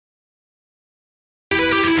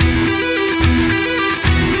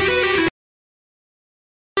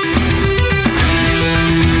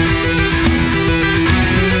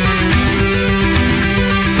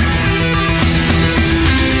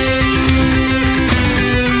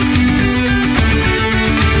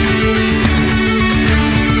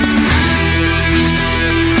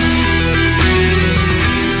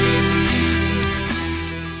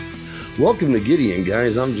Welcome to Gideon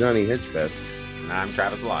Guys. I'm Johnny Hedgepeth. And I'm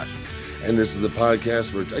Travis Losh. And this is the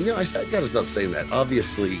podcast where, I got to stop saying that.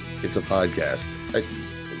 Obviously, it's a podcast.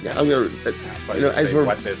 I'm going to, as we're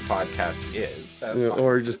what this podcast is.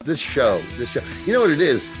 Or just this show. You know what it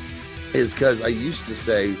is because I used to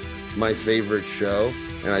say my favorite show,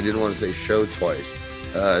 and I didn't want to say show twice.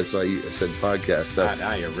 So I said podcast. So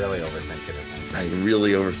now you're really overthinking it. I'm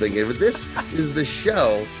really overthinking it. But this is the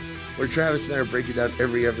show where Travis and I are breaking down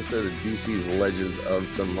every episode of DC's Legends of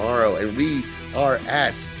Tomorrow. And we are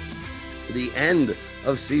at the end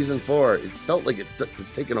of season 4. It felt like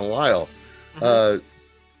it's taken a while.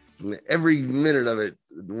 Every minute of it,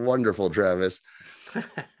 wonderful, Travis. I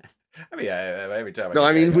mean, every time. No,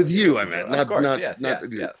 I mean with you. I meant not. Yes.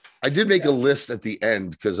 I did make a list at the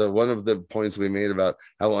end because one of the points we made about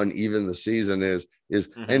how uneven the season is,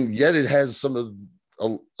 and yet it has some of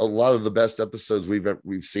a lot of the best episodes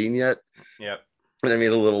we've seen yet. Yep. And I made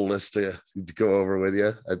a little list to go over with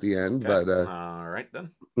you at the end. Okay. But all right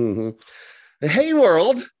then. Hey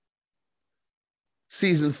World,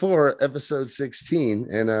 season 4, episode 16.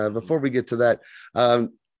 And before we get to that,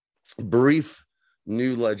 brief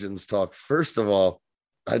new Legends talk. First of all,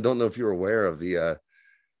 I don't know if you're aware of the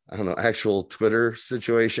actual Twitter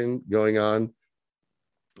situation going on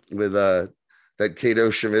with that Kato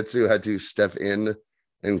Shimizu had to step in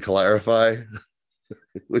and clarify.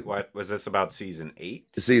 What was this about? Season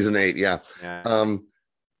 8? Season 8, yeah.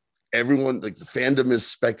 Everyone, like the fandom, is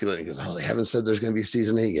speculating because they haven't said there's going to be a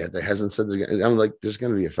season 8 yet. There hasn't said I'm like, there's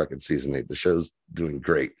going to be a fucking season 8. The show's doing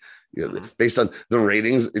great. Based on the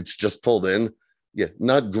ratings, it's just pulled in. Yeah,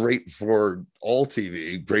 not great for all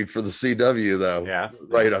TV. Great for the CW though. Yeah,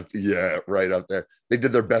 right up there. They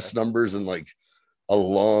did their best numbers in like a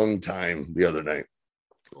long time the other night,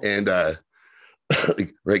 and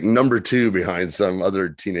like number 2 behind some other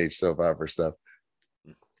teenage soap opera stuff.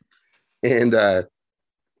 And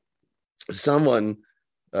someone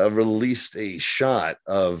released a shot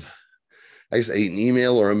of, I guess, an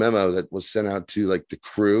email or a memo that was sent out to like the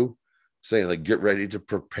crew saying like, get ready to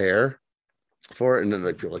prepare for it. And then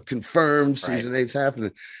like confirmed season 8's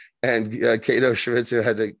happening. And Kato Shimizu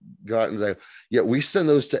had to go out and say, yeah, we send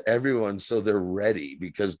those to everyone so they're ready,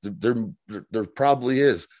 because there probably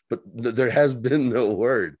is, but there has been no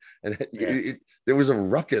word. And there was a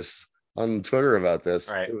ruckus on Twitter about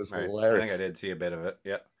this. Right. It was hilarious. I think I did see a bit of it.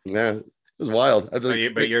 Yeah. Yeah. It was wild.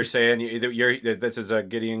 But you're saying this is a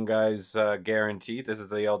Gideon Guys guarantee. This is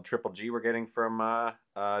the old Triple G we're getting from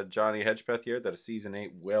Johnny Hedgepeth here, that a season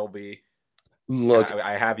 8 will be. Look,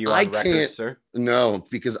 I have you on record, sir. No,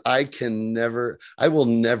 because I will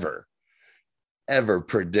never, ever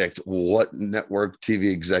predict what network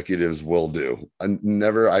TV executives will do.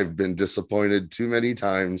 I've been disappointed too many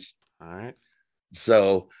times. All right.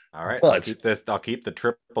 So, all right. But I'll keep the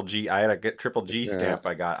Triple G. I had a Triple G stamp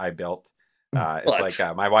I built. It's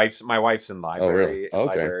like my wife's in library,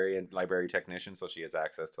 library technician, so she has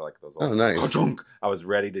access to like those. Nice. I was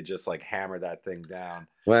ready to just like hammer that thing down.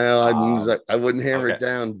 Well, I wouldn't hammer it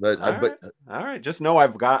down, but all right. Just know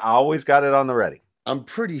I always got it on the ready. I'm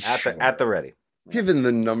pretty sure at the ready. Given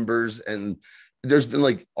the numbers, and there's been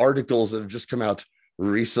like articles that have just come out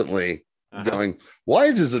recently going,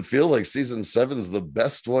 why does it feel like season 7 is the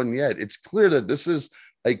best one yet? It's clear that this is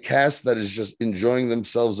a cast that is just enjoying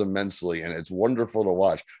themselves immensely, and it's wonderful to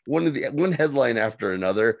watch. One headline after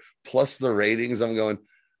another, plus the ratings. I'm going,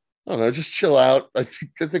 I don't know, just chill out. I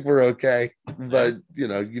think we're okay, but you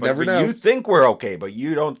never know. You think we're okay, but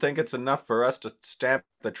you don't think it's enough for us to stamp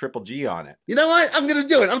the Triple G on it. You know what? I'm gonna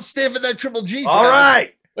do it. I'm stamping that Triple G. All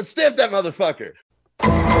right, let's stamp that motherfucker.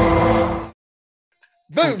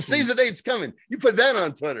 Boom! Season 8's coming. You put that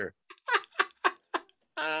on Twitter.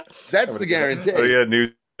 That's the guarantee. Oh yeah, new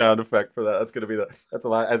sound effect for that. That's gonna be that's a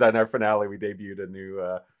lot. As in our finale, we debuted a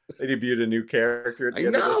new character. At the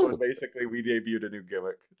end of this one, basically, we debuted a new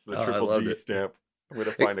gimmick. It's the Triple G stamp. I'm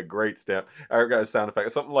gonna find a great stamp. I got a sound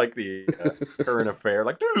effect, something like the current affair,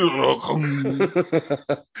 like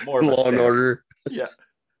more of Law and Order. Yeah,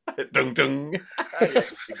 dung dung. Yeah,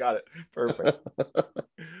 you got it. Perfect.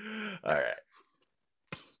 All right.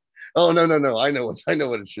 Oh no! I know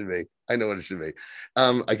what it should be. I don't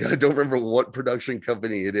remember what production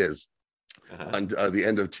company it is on the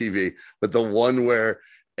end of TV, but the one where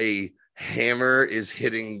a hammer is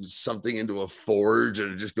hitting something into a forge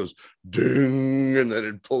and it just goes ding, and then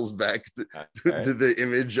it pulls back to the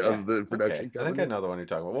image of the production company. I think I know the one you're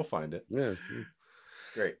talking about. We'll find it. Yeah,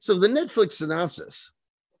 great. So the Netflix synopsis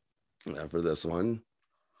for this one.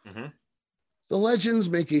 The Legends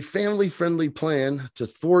make a family-friendly plan to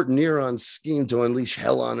thwart Neron's scheme to unleash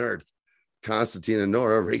hell on Earth. Constantine and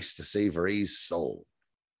Nora race to save Ray's soul.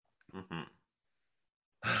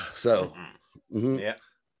 Mm-hmm. So, mm-hmm. Yeah.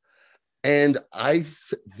 And I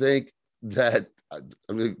think that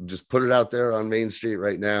I'm going to just put it out there on Main Street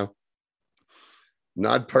right now.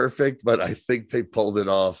 Not perfect, but I think they pulled it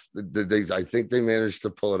off. I think they managed to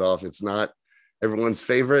pull it off. It's not everyone's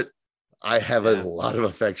favorite. I have a lot of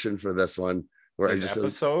affection for this one. Where this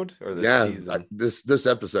episode or this season? This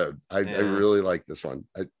episode. I really like this one.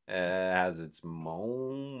 It has its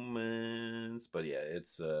moments, but yeah,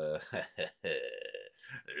 it's let's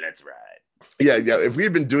ride. Yeah. If we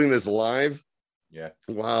had been doing this live, yeah,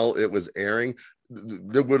 while it was airing,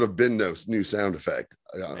 there would have been no new sound effect.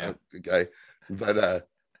 Okay, but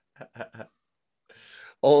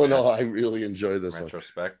all in all, I really enjoy this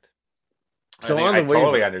retrospect. So I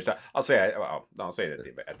totally understand. I'll say it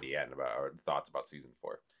at the end about our thoughts about season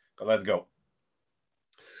 4. But let's go.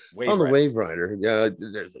 On the Wave Rider,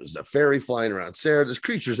 there's a fairy flying around. Sarah, there's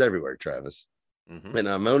creatures everywhere, Travis. Mm-hmm.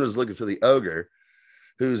 And Mona's looking for the ogre,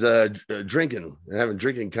 who's drinking and having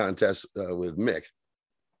drinking contests with Mick.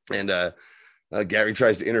 And Gary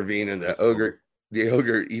tries to intervene, and the ogre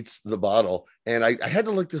eats the bottle. And I had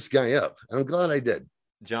to look this guy up. I'm glad I did.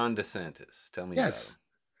 John DeSantis. Tell me about him.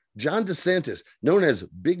 John DeSantis, known as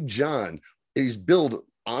Big John, he's billed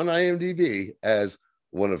on IMDb as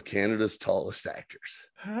one of Canada's tallest actors.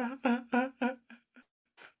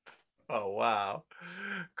 Oh, wow.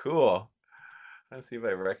 Cool. Let's see if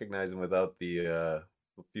I recognize him without the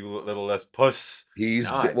few little less puss.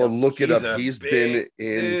 Look it up. He's been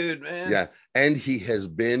in, dude, man. Yeah, and he has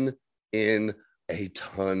been in a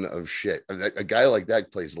ton of shit. A guy like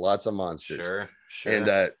that plays lots of monsters. Sure.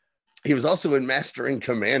 And he was also in Master and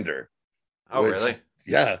Commander. Oh, really?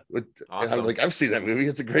 Yeah. Awesome. I'm like, I've seen that movie.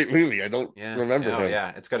 It's a great movie. I don't remember him.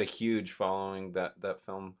 Yeah, it's got a huge following, that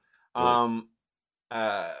film. Or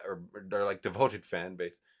like devoted fan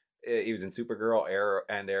base. He was in Supergirl,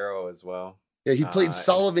 Arrow as well. Yeah, he played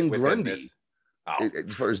Solomon Grundy.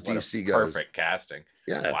 As far as DC goes. Perfect casting.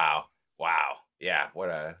 Yeah. Wow. Yeah, what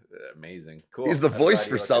a amazing. Cool. He's the voice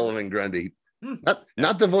for Solomon Grundy.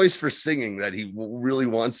 Not the voice for singing that he really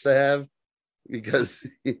wants to have, but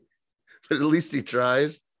at least he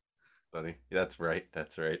tries. Funny. That's right.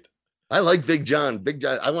 I like Big John.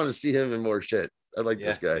 I want to see him in more shit. I like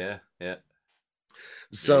this guy. Yeah.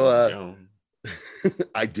 So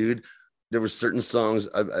there were certain songs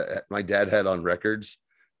my dad had on records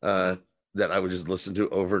that I would just listen to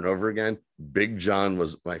over and over again. Big John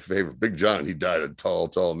was my favorite. Big John, he died a tall,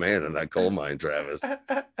 tall man in that coal mine, Travis.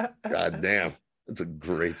 God damn. That's a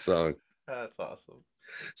great song. That's awesome.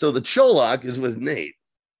 So the Cholok is with Nate.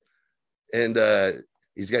 And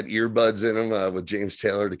he's got earbuds in him with James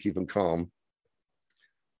Taylor to keep him calm.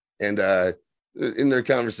 And in their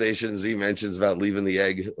conversations, he mentions about leaving the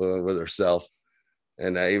egg with herself.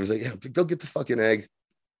 And he was like, yeah, go get the fucking egg.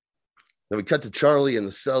 Then we cut to Charlie in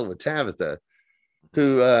the cell with Tabitha,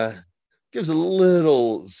 who gives a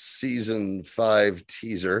little season 5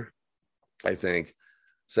 teaser, I think.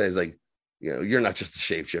 Says like, you're not just a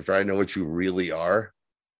shapeshifter. I know what you really are.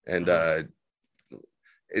 And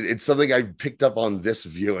it's something I picked up on this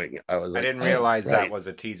viewing. I didn't realize that was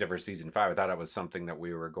a teaser for season 5. I thought it was something that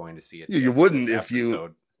we were going to see. You wouldn't if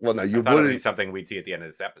you. Well, no, you wouldn't. Be something we'd see at the end of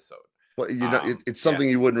this episode. Well, it's something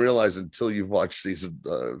you wouldn't realize until you've watched season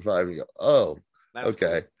 5 and you go, oh, that's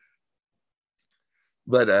okay.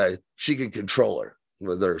 Cool. But she can control her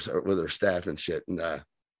with her staff and shit. And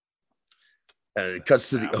it cuts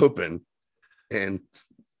to the open, and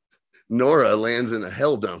Nora lands in a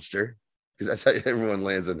hell dumpster, because that's how everyone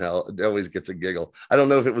lands in hell. It always gets a giggle. I don't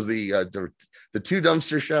know if it was the 2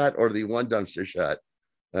 dumpster shot or the 1 dumpster shot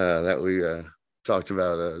that we talked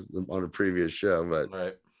about on a previous show, but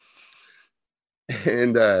right.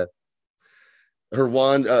 And her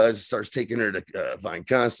wand starts taking her to find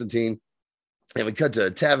Constantine, and we cut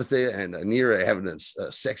to Tabitha and Nira having a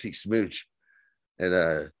sexy smooch,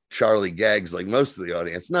 and Charlie gags like most of the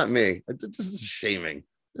audience, not me. This is shaming.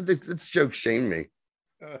 This joke shamed me.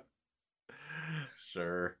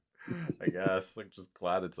 Sure, I guess. I'm just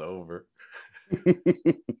glad it's over.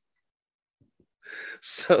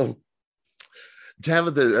 So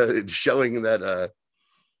Tabitha showing that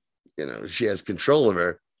she has control of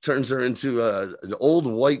her, turns her into an old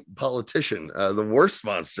white politician, the worst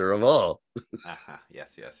monster of all.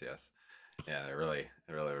 Yes. Yeah, they're really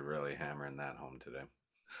hammering that home today.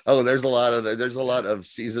 Oh, there's a lot of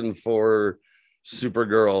season 4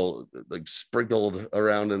 Supergirl like sprinkled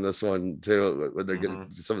around in this one too, when they're getting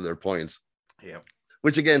some of their points. Yeah.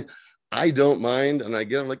 Which again, I don't mind, and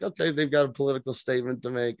I'm like, okay, they've got a political statement to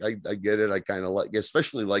make. I get it. I kind of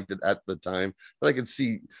especially liked it at the time, but I could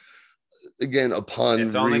see again, upon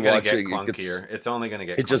it's only going to get rewatching, clunkier. It's only going to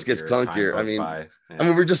get it just gets clunkier. I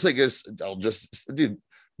mean, we're just like, I'll just, dude,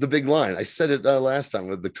 the big line. I said it last time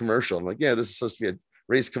with the commercial. I'm like, yeah, this is supposed to be a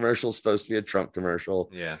race commercial, supposed to be a Trump commercial.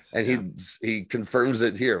 Yes. And he confirms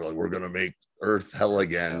it here. Like, we're going to make Earth hell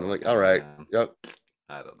again. I'm like, all right. Yep.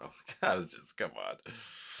 I don't know. I was just, come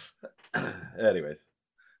on. Anyways.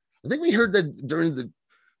 I think we heard that during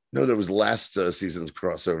that was last season's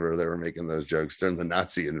crossover. They were making those jokes during the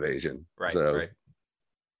Nazi invasion. Right. So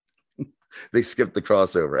right. they skipped the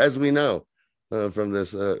crossover, as we know from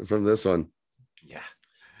this one. Yeah.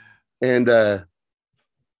 And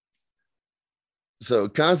so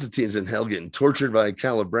Constantine's in hell getting tortured by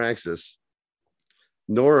Calabraxis.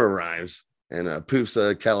 Nora arrives and poofs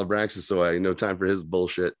Calabraxis away. No time for his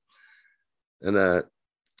bullshit. And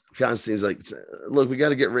Constantine's like, look, we got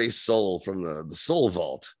to get Ray's soul from the soul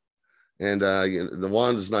vault. And the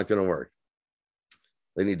wand is not going to work.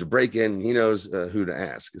 They need to break in. He knows who to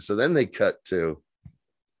ask. So then they cut to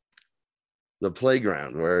the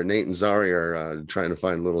playground where Nate and Zari are trying to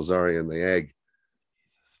find little Zari in the egg.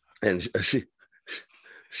 And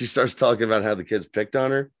she starts talking about how the kids picked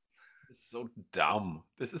on her. This is so dumb.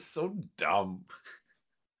 This is so dumb.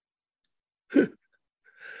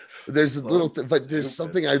 There's a little but there's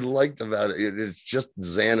something I liked about it. It's just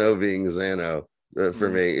Xano being Xano for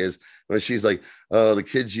me, is when she's like, oh, the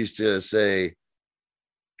kids used to say,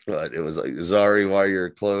 but it was like, Zari, why are your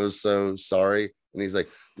clothes so sorry? And he's like,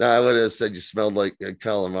 no, I would have said you smelled like a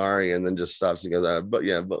calamari, and then just stops and goes, but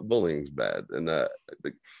yeah, but bullying's bad. And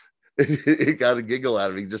it got a giggle out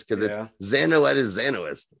of me just because it's Xano at his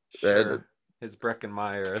Xanoist. Sure. His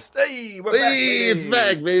Breckenmeyer. Hey, it's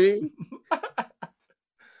back, baby.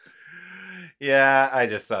 Yeah, I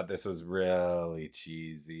just thought this was really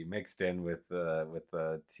cheesy, mixed in with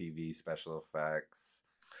the TV special effects.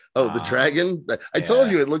 Oh, the dragon! I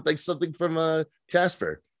told you it looked like something from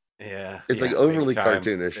Casper. Yeah, it's like overly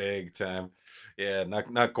cartoonish. Big time. Yeah,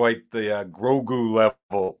 not quite the Grogu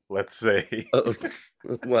level, let's say.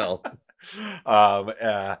 Well, dude,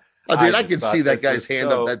 I could see that guy's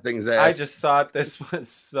hand up that thing's ass. I just thought this was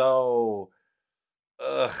so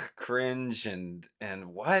cringe and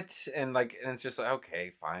what, and it's just like,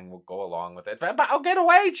 okay, fine, we'll go along with it, but I'll get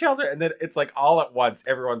away, children. And then it's like all at once,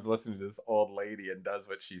 everyone's listening to this old lady and does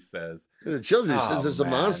what she says. The children says it's a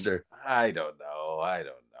monster. I don't know.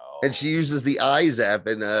 And she uses the eyes app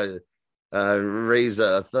and Ray's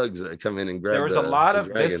thugs come in and grab. There was a lot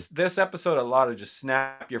of this episode, a lot of just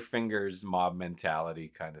snap your fingers mob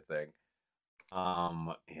mentality kind of thing.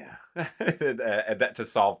 That to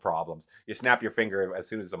solve problems, you snap your finger as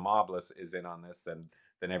soon as the mob is in on this, then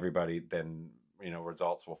everybody,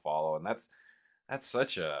 results will follow. And that's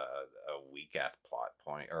such a weak ass plot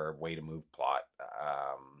point or way to move plot.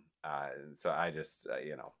 So I just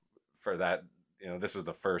for that, this was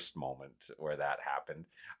the first moment where that happened.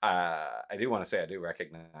 I do want to say I do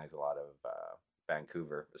recognize a lot of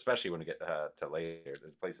Vancouver, especially when we get to later.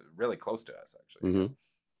 There's places really close to us, actually. Mm-hmm.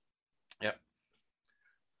 Yep.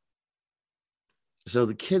 So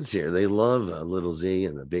the kids here, they love Little Z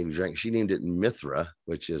and the baby dragon. She named it Mithra,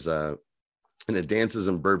 which is and it dances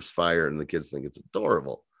and burps fire, and the kids think it's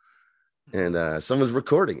adorable. And someone's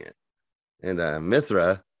recording it. And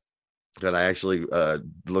Mithra, that I actually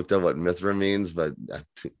looked up what Mithra means, but I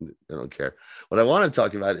don't care. What I want to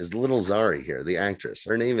talk about is little Zari here, the actress.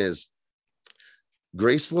 Her name is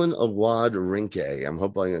Gracelyn Awad Rinke.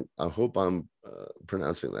 I hope I'm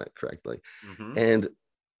pronouncing that correctly. Mm-hmm. And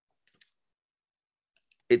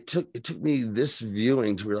it took me this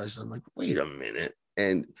viewing to realize, I'm like, wait a minute.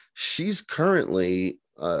 And she's currently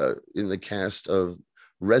in the cast of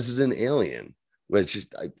Resident Alien, which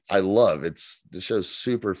I love. The show's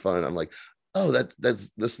super fun. I'm like, oh,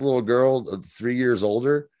 that's this little girl 3 years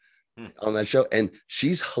older on that show, and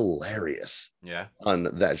she's hilarious. Yeah, on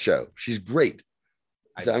that show, she's great.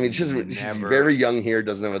 So I mean, she's very young here.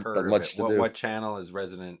 Doesn't have much to do. What channel is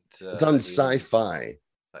Resident? It's on Sci-Fi.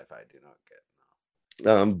 Sci-Fi, I do not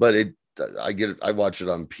get. But I get it. I watch it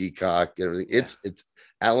on Peacock and everything. It's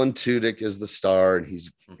Alan Tudyk is the star, and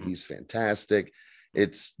he's fantastic.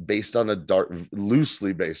 It's based on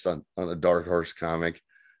loosely based on a Dark Horse comic.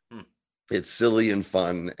 It's silly and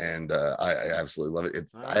fun, and I absolutely love it.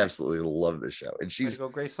 I absolutely love this show. And she's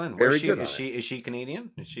Gracelyn. Very good. Is she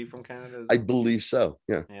Canadian? Is she from Canada? I believe so.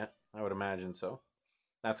 Yeah. Yeah, I would imagine so.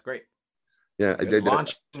 That's great. Yeah, I did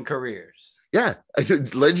launching careers. Yeah,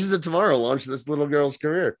 Legends of Tomorrow launched this little girl's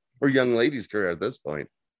career or young lady's career at this point.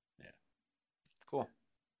 Yeah, cool.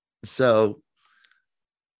 So,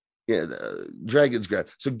 yeah, the dragons grab.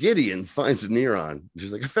 So Gideon finds Neron.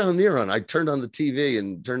 She's like, I found Neron. I turned on the TV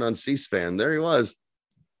and turned on C-SPAN. There he was.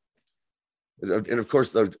 And of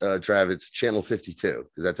course, though, Trav, it's channel 52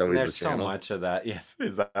 because that's always the channel. There's so much of that. Yes,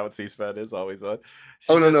 is that what C-SPAN is always on?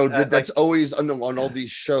 No, that's always on all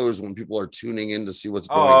these shows when people are tuning in to see what's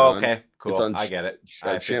going on. Okay, cool. It's on I get it.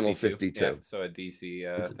 Channel 52. Yeah, so a DC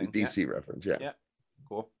it's thing. A DC reference. Yeah. Yeah.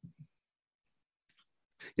 Cool.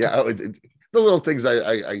 Yeah. The little things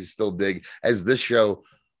I still dig as this show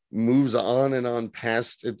moves on and on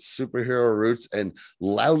past its superhero roots and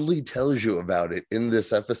loudly tells you about it in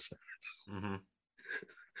this episode. Mm-hmm.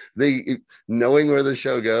 They, knowing where the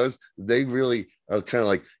show goes, they really are kind of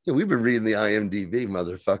like, we've been reading the IMDb,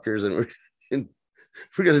 motherfuckers, and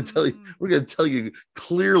we're gonna tell you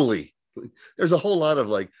clearly. There's a whole lot of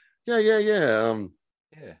like, yeah.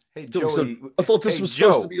 Hey Joey, so I thought this was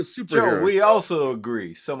supposed to be a superhero. Joe, we also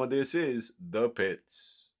agree. Some of this is the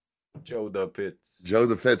Pits. Joe the Pits.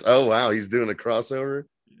 Oh wow, he's doing a crossover.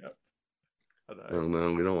 Yep. Oh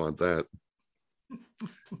no, we don't want that.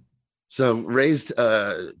 So Ray's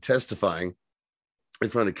testifying in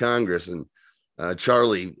front of Congress, and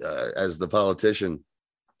Charlie, as the politician,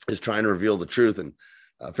 is trying to reveal the truth, and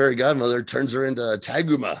Fairy Godmother turns her into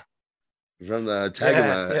Taguma from the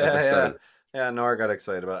Taguma episode. Yeah, Nora got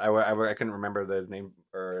excited about it. I couldn't remember his name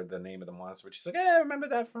or the name of the monster, but she's like, "Yeah, I remember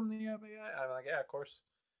that from the." I'm like, "Yeah, of course."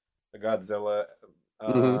 The Godzilla.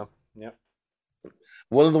 Yep.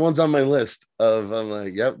 One of the ones on my list of I'm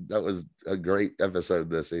like, yep, that was a great episode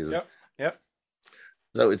this season. Yep.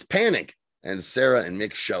 So it's panic, and Sarah and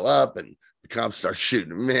Mick show up, and the cops start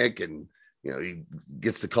shooting Mick, and he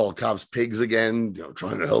gets to call cops pigs again.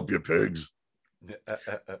 Trying to help you, pigs.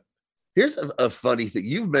 Here's a funny thing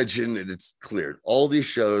you've mentioned, and it's cleared. All these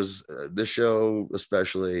shows, this show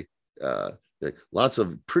especially, lots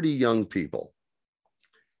of pretty young people,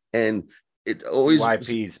 and it always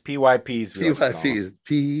PYPs.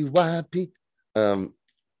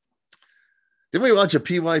 Didn't we watch a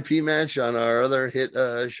PYP match on our other hit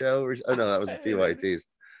show? Oh no, that was the PYTs.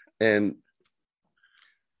 And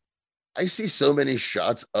I see so many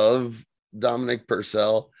shots of Dominic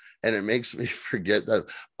Purcell, and it makes me forget that,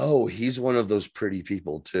 he's one of those pretty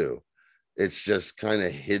people too. It's just kind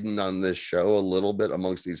of hidden on this show a little bit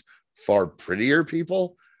amongst these far prettier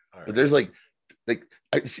people. Right. But there's like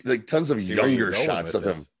I see like tons of younger shots of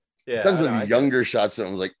him. Yeah, tons of younger shots of him.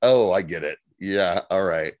 I was like, I get it. Yeah, all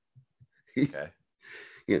right. Okay.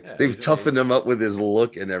 They've toughened him up with his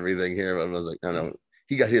look and everything here. But I was like, no,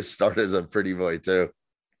 he got his start as a pretty boy too.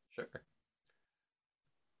 Sure.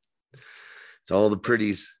 It's all the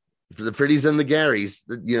pretties and the Garys.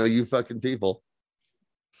 You fucking people.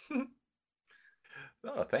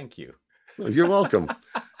 Oh, thank you. You're welcome.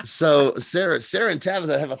 So Sarah and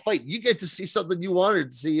Tabitha have a fight. You get to see something you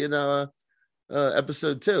wanted to see in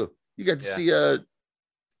episode 2. You got to see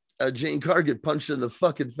Jane Carr get punched in the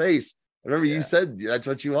fucking face. I remember you said that's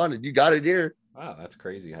what you wanted. You got it here. Wow, that's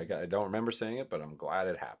crazy. I don't remember saying it, but I'm glad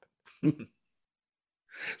it happened.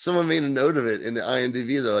 Someone made a note of it in the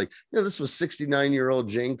IMDb. They're like, this was 69-year-old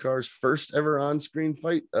Jane Carr's first ever on-screen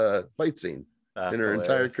fight scene in her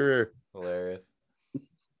entire career. Hilarious.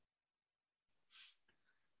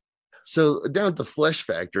 So down at the Flesh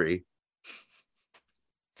Factory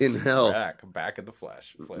in hell. Back at the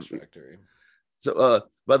Flesh Factory. So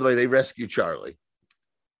by the way, they rescue Charlie.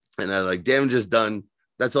 And they're like, damage is done.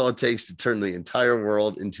 That's all it takes to turn the entire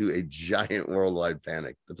world into a giant worldwide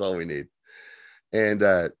panic. That's all we need. And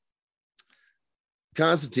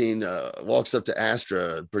Constantine walks up to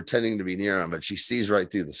Astra pretending to be near him, but she sees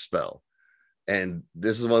right through the spell. And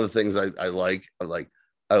this is one of the things I like. I'm like,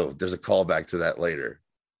 there's a callback to that later.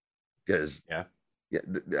 Because I'm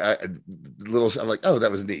like, that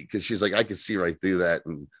was neat. Because she's like, I could see right through that.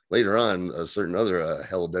 And later on, a certain other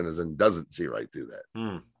hell denizen doesn't see right through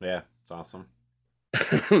that. Yeah, it's awesome.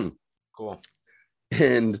 Cool.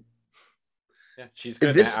 And she's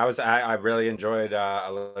good. I really enjoyed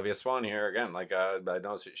Olivia Swan here again. Like I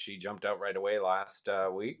know she jumped out right away last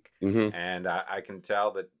week, and I can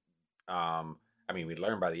tell that. We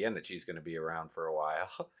learned by the end that she's going to be around for a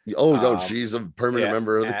while. She's a permanent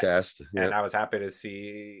member of the cast. And I was happy to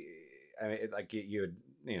see. I mean, like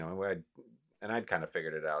I'd kind of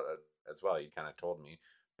figured it out as well. You kind of told me,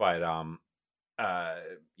 but I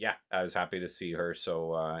was happy to see her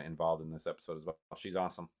so involved in this episode as well. She's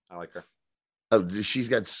awesome. I like her. Oh, she's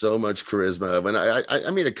got so much charisma. When I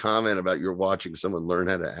made a comment about you're watching someone learn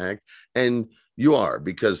how to act, and you are,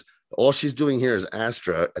 because all she's doing here is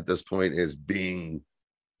Astra at this point is being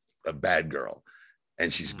a bad girl,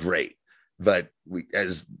 and she's great. But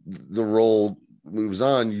as the role moves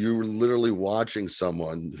on, you're literally watching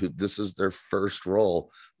someone who this is their first role,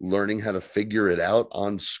 learning how to figure it out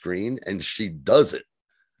on screen, and she does it.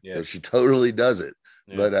 Yeah, she totally does it.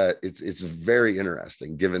 But it's very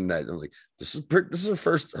interesting given that I'm like, this is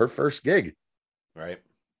her first gig. Right.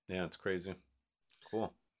 Yeah, it's crazy.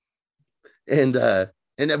 Cool.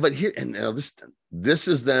 But here and now this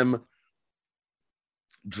is them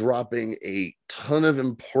dropping a ton of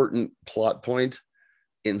important plot point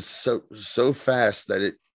in so fast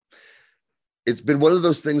that it's been one of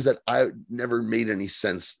those things that never made any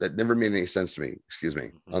sense to me, excuse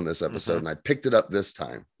me, on this episode. And I picked it up this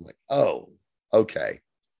time. I'm like, oh, okay.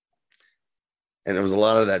 And it was a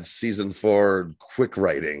lot of that season 4 quick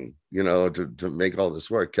writing, to make all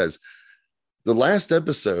this work. Because the last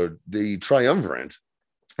episode, the triumvirate,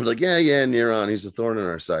 I was like, yeah, Neron, he's a thorn in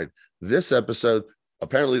our side. This episode,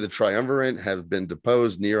 apparently the triumvirate have been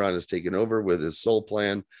deposed. Neron has taken over with his soul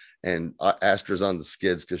plan, and Astra's on the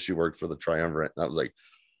skids because she worked for the triumvirate. And I was like,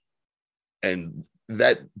 and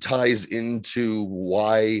that ties into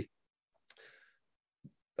why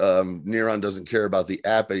Neron doesn't care about the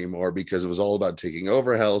app anymore, because it was all about taking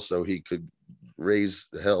over hell so he could raise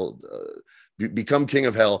hell, become king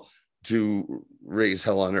of hell to raise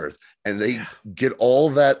hell on earth. And they get all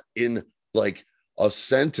that in like a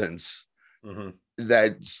sentence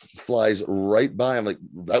that flies right by. I'm like,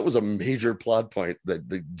 that was a major plot point that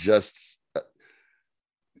they just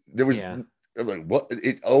there was. I'm like, what?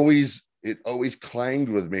 It always clanged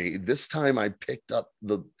with me. This time I picked up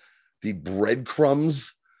the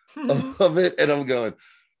breadcrumbs of it, and I'm going,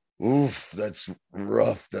 oof, that's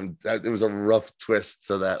rough. It was a rough twist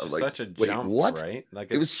to that. I'm like, such a jump, what? Right? Like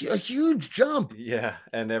it was a huge jump. Yeah,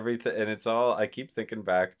 and everything, and it's all. I keep thinking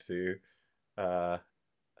back to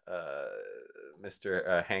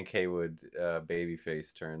Mr. Hank Haywood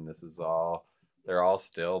babyface turn. This is all. They're all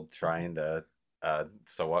still trying to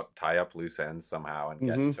tie up loose ends somehow and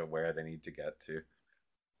get to where they need to get to.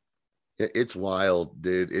 It's wild,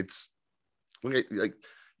 dude. It's like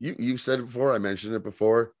you've said it before. I mentioned it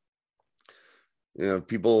before.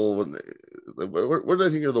 People, what do I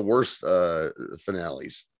think are the worst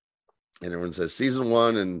finales? And everyone says season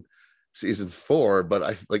 1 and season 4, but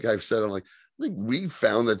I've said, I'm like, I think we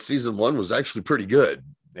found that season 1 was actually pretty good.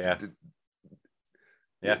 Yeah.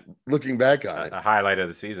 Looking back on it, a highlight of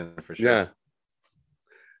the season for sure. Yeah.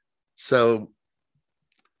 So,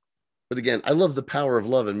 but again, I love the power of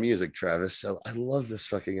love and music, Travis. So I love this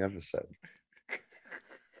fucking episode.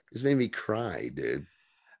 This made me cry, dude.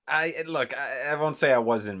 I won't say I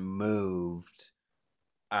wasn't moved,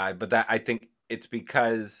 but that I think it's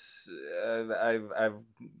because I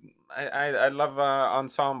love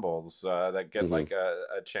ensembles that get like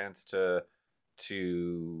a chance to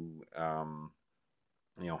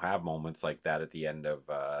have moments like that at the end of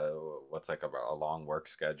what's like a long work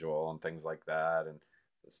schedule and things like that, and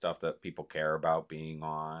stuff that people care about being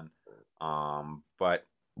on. But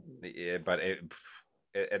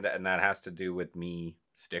that has to do with me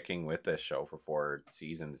sticking with this show for 4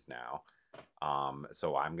 seasons now.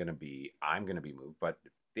 So I'm gonna be moved. But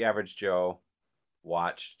the average Joe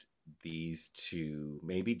watched these two,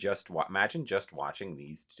 maybe imagine just watching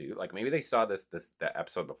these two. Like maybe they saw the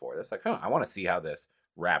episode before this, like, I want to see how this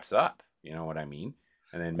wraps up. You know what I mean?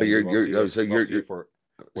 And then maybe if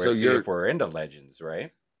we're into Legends,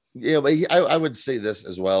 right? Yeah, but I would say this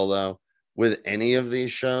as well, though, with any of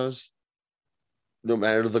these shows, no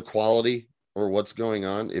matter the quality or what's going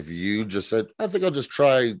on, if you just said, I think I'll just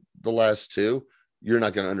try the last 2, you're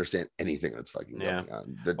not going to understand anything that's fucking going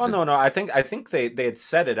on. No. I think they had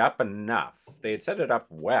set it up enough. They had set it up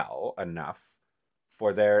well enough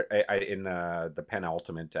for there in the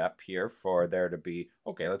penultimate ep here for there to be,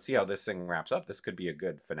 okay, let's see how this thing wraps up. This could be a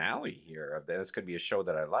good finale here. This could be a show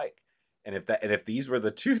that I like. And if these were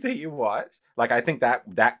the 2 that you watched, like, I think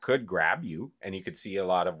that could grab you and you could see a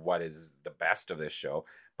lot of what is the best of this show.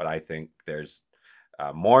 But I think there's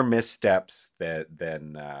more missteps than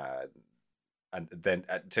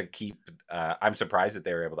to keep. I'm surprised that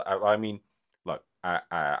they were able to. I mean, look,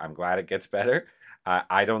 I'm glad it gets better.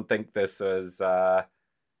 I don't think this was.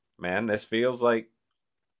 Man, this feels like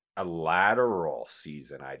a lateral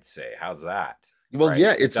season, I'd say. How's that? Well, right?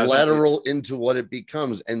 Yeah, it's lateral into what it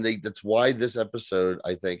becomes. And that's why this episode,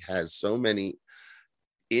 I think, has so many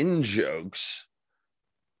in-jokes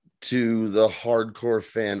to the hardcore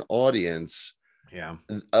fan audience. Yeah.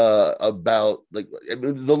 About, like, I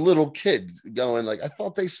mean, the little kid going, like, I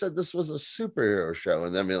thought they said this was a superhero show.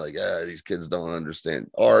 And then be like, these kids don't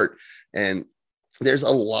understand art. And there's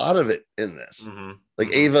a lot of it in this.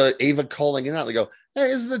 Like Ava calling it out. They go,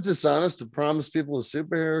 hey, isn't it dishonest to promise people a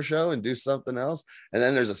superhero show and do something else? And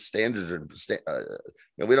then there's a standard.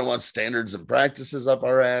 We don't want standards and practices up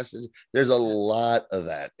our ass. There's a lot of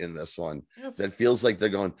that in this one. That feels like they're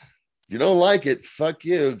going, you don't like it, fuck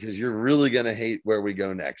you, because you're really gonna hate where we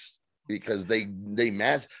go next. Because they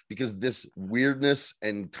mass because this weirdness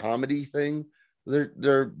and comedy thing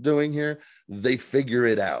they're doing here, they figure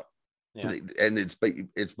it out. Yeah. And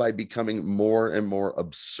it's by becoming more and more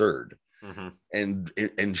absurd, and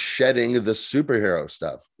shedding the superhero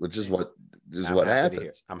stuff, which is what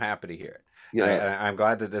happens. I'm happy to hear it. Yeah, I'm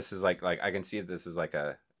glad that this is like I can see this is like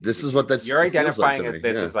a. This is what that's. You're identifying it.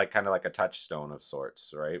 This is like kind of like a touchstone of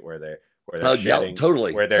sorts, right? Where they're shedding,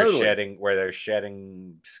 totally. Where they're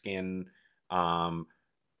shedding skin. I'm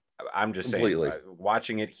just completely saying,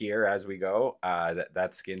 watching it here as we go,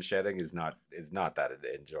 that skin shedding is not that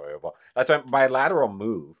enjoyable. That's why my lateral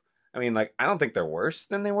move. I mean, like, I don't think they're worse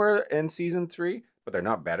than they were in season 3, but they're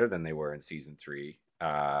not better than they were in season 3.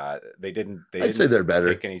 I'd say they're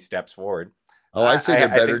better. Take any steps forward. Oh, I'd say they're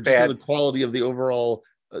better. Just in the quality of the overall,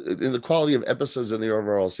 in the quality of episodes in the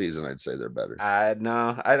overall season, I'd say they're better.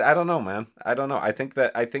 No, I don't know, man. I don't know. I think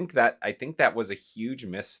that was a huge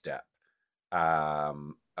misstep.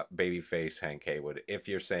 Babyface Hank Haywood, if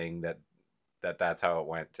you're saying that's how it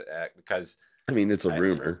went, because I mean, it's a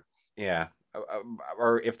rumor. Yeah.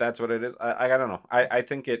 Or if that's what it is, I don't know. I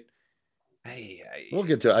think it. We'll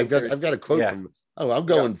get to. I've got a quote from. Oh, I'm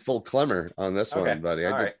going full Clemmer on this one, buddy.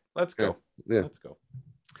 All right, let's go. Yeah, let's go.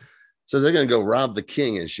 So they're going to go rob the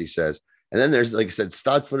king, as she says, and then there's, like I said,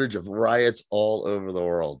 stock footage of riots all over the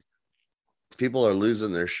world. People are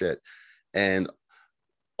losing their shit, and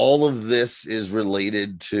all of this is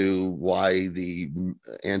related to why the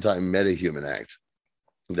Anti-Metahuman Act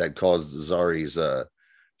that caused Zari's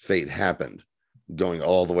fate happened, going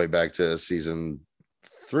all the way back to season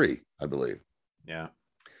 3, I believe. Yeah.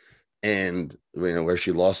 And where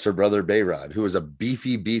she lost her brother Bayrod, who was a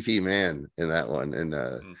beefy man in that one. And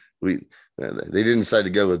they didn't decide to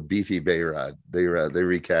go with beefy Bayrod. They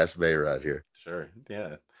recast Bayrod here. Sure.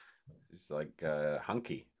 Yeah. He's like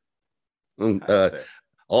hunky.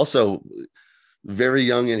 Also very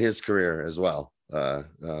young in his career as well.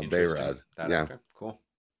 Bayrod. Yeah. Actor. Cool.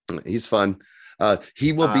 He's fun.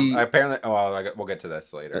 He will be apparently. Oh, we'll get to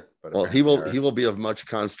this later. But he will be of much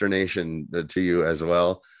consternation to you as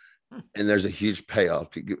well. And there's a huge payoff.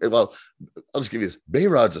 Well, I'll just give you this.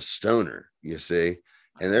 Bayrod's a stoner, you see,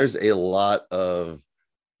 and there's a lot of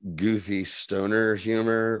goofy stoner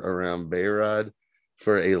humor around Bayrod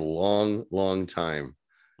for a long time.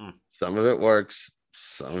 Some of it works,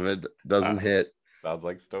 some of it doesn't hit. Sounds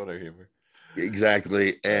like stoner humor.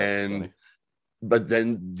 Exactly. But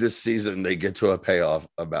then this season they get to a payoff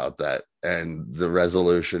about that, and the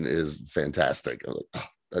resolution is fantastic. I'm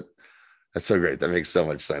like, that's so great. That makes so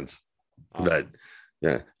much sense. But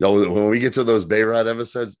yeah, when we get to those Bayrod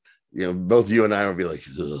episodes, both you and I will be like,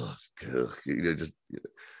 ugh,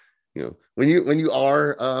 when you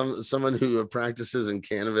are someone who practices in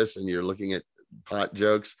cannabis and you're looking at pot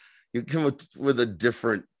jokes, you come with a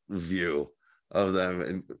different view of them,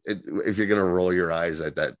 and if you're gonna roll your eyes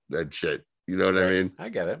at that shit, you know what I mean? I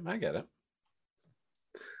get it.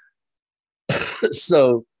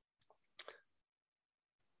 So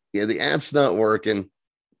yeah, the app's not working,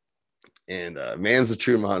 and man's a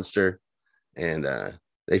true monster, and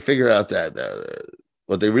they figure out that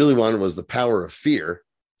what they really wanted was the power of fear,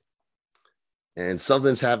 and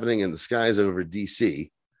something's happening in the skies over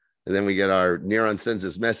DC. And then we get our Neron sends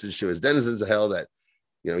his message to his denizens of hell that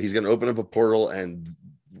he's going to open up a portal and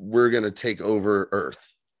we're going to take over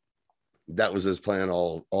Earth. That was his plan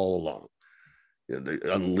all along.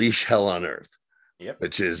 Unleash hell on Earth. Yep.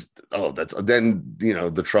 Which is that's then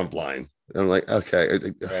the Trump line. And I'm like, okay,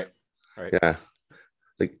 right, yeah.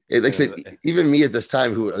 Like even me at this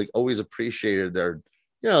time, who always appreciated their,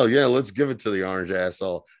 let's give it to the orange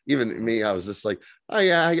asshole. Even me, I was just like, oh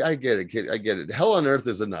yeah, I get it, kid, I get it. Hell on Earth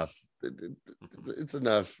is enough. It's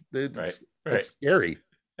enough. It's scary.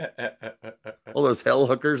 All those hell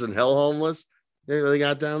hookers and hell homeless they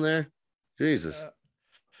got down there. Jesus.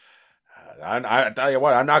 I tell you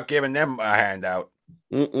what, I'm not giving them a handout.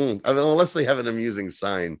 I mean, unless they have an amusing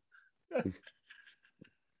sign.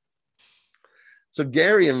 So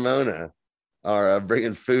Gary and Mona are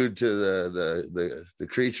bringing food to the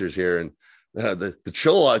creatures here, and the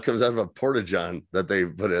Cholot comes out of a porta-john that they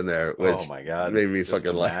put in there, which oh my god, made me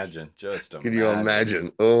fucking laugh. Just can you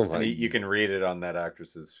imagine? Oh my! You can read it on that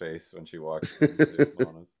actress's face when she walks.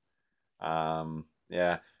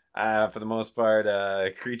 Yeah. For the most part,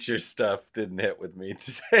 creature stuff didn't hit with me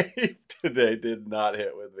today. Today did not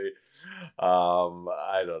hit with me.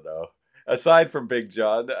 I don't know. Aside from Big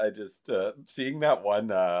John, I just seeing that one.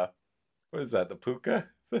 What is that? The puka?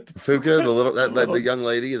 Is that the puka? The little the young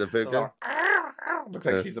lady, the puka. Looks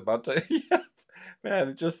like she's about to. Yeah, man.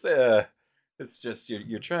 It just the It's just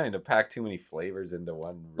you're trying to pack too many flavors into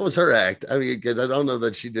one. What was her act? I mean, because I don't know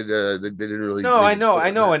that she did. They didn't really. No, I know,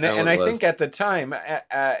 and I was. think at the time,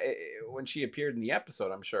 when she appeared in the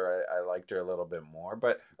episode, I'm sure I liked her a little bit more.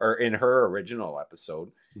 But or in her original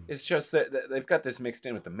episode, it's just that they've got this mixed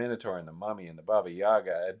in with the Minotaur and the Mummy and the Baba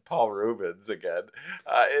Yaga and Paul Rubens again.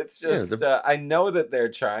 It's just I know that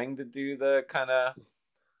they're trying to do the kind of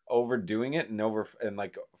overdoing it and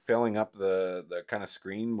like filling up the kind of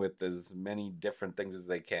screen with as many different things as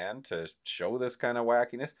they can to show this kind of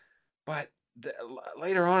wackiness, but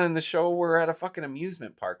later on in the show we're at a fucking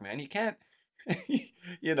amusement park, man. You can't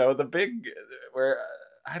the big where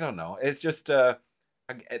I don't know, it's just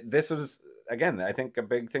this was again, I think a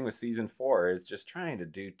big thing with season 4 is just trying to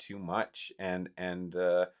do too much and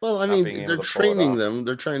well, I mean, they're training them,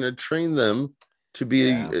 they're trying to train them to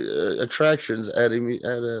be attractions at an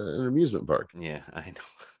amusement park. Yeah, I know.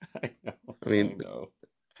 I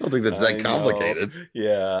don't think that's that complicated.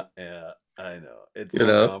 Yeah, I know. It's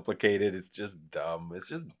not complicated. It's just dumb. It's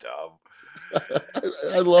just dumb.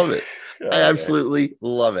 I love it. Okay. I absolutely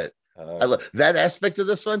love it. I love that aspect of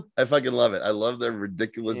this one. I fucking love it. I love their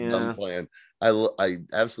ridiculous dumb plan. I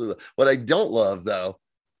absolutely love. What I don't love though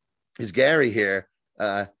is Gary here.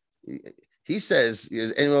 He says,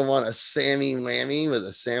 "Does anyone want a Sammy whammy with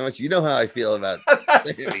a sandwich?" You know how I feel about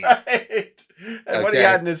That's right. And what he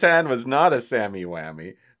had in his hand was not a Sammy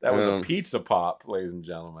whammy. That was a pizza pop, ladies and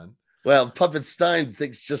gentlemen. Well, Puppet Stein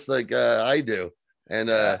thinks just like I do, and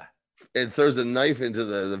throws a knife into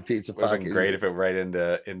the pizza pocket. Great if it right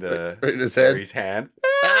into right in his head. His hand.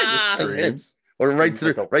 Screams. Or right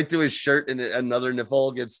through his shirt, and another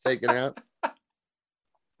nipple gets taken out. That's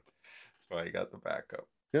why you got the backup.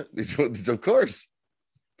 Yeah, of course.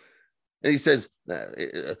 And he says,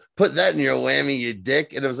 "Put that in your whammy, you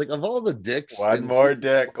dick." And I was like, of all the dicks, one more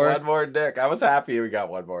dick. I was happy we got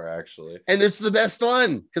one more actually, and it's the best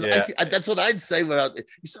one because that's what I'd say. Without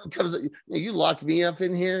someone comes, you lock me up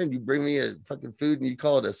in here and you bring me a fucking food and you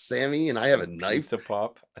call it a Sammy, and I have a knife. Pizza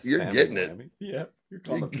pop. You're Sammy getting whammy. it. Yeah, you're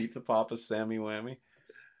calling a pizza pop a Sammy whammy.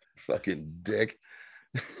 Fucking dick.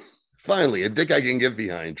 Finally, a dick I can get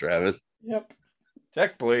behind, Travis. Yep.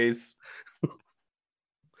 Check, please.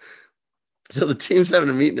 So the team's having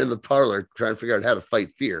a meeting in the parlor trying to figure out how to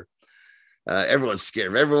fight fear. Everyone's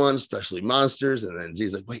scared of everyone, especially monsters. And then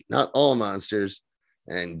Z's like, wait, not all monsters.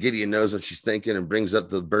 And Gideon knows what she's thinking and brings up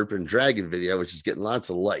the burping dragon video, which is getting lots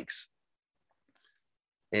of likes.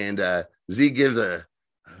 And Z gives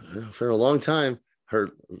for a long time, her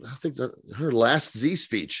last Z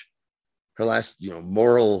speech, her last,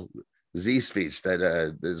 moral Z speech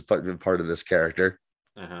that is part of this character.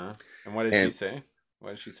 And what did she say? What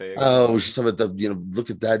did she say again? Oh, she's talking about look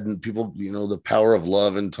at that, and people, the power of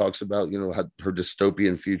love, and talks about, how her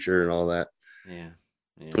dystopian future and all that. Yeah.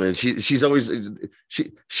 And she's always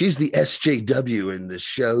she's the SJW in the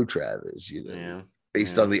show, Travis,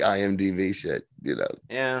 based on the IMDb shit,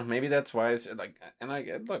 Yeah, maybe that's why it's like,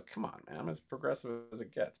 and look, come on, man, I'm as progressive as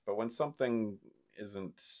it gets, but when something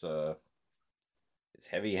isn't is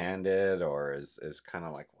heavy-handed or is kind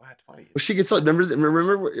of like, what are you? Well, she gets like,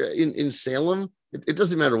 remember in Salem, it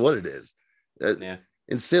doesn't matter what it is.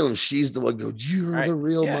 In Salem, she's the one who goes, "You're the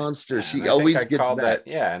real monster." Yeah, she always gets that.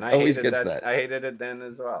 Yeah, and I always hated that. I hated it then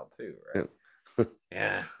as well too, right?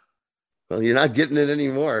 Yeah. Well, you're not getting it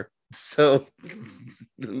anymore, so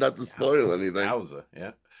not to spoil anything. Wowza,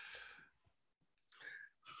 yeah.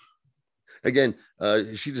 Again,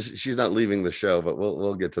 she's not leaving the show, but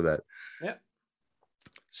we'll get to that. Yeah.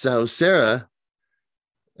 So Sarah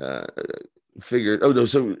figured,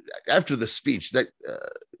 so after the speech that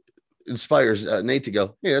inspires Nate to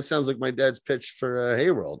go, hey, that sounds like my dad's pitch for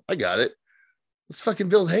Hayworld. I got it. Let's fucking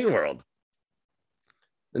build Hayworld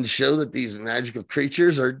and show that these magical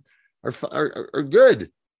creatures are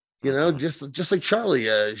good, just like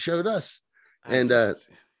Charlie showed us. I'm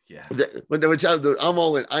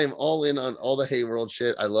all in. I am all in on all the Hayworld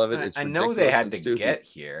shit. I love it. I know they had to get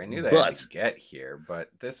here. I knew they had to get here, but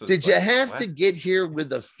this was. Did you have to get here with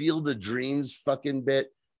the Field of Dreams fucking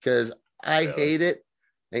bit? Because I hate it.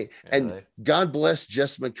 And God bless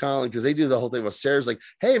Jess McCollum, because they do the whole thing where Sarah's like,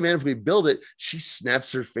 hey man, if we build it, she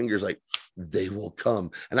snaps her fingers like they will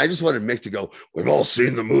come. And I just wanted Mick to go, we've all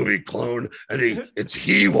seen the movie Clone, and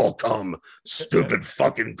he will come, stupid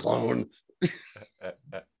fucking clone.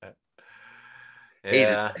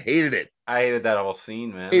 Hated it. I hated that whole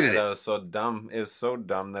scene, man. That was so dumb. It was so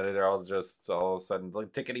dumb that it all of a sudden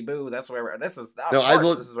like tickety boo. That's where this is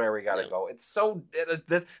where we gotta go. It's so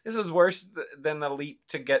this is worse than the leap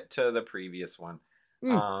to get to the previous one.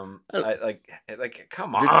 Come on.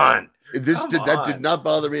 That did not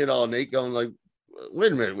bother me at all. Nate going like,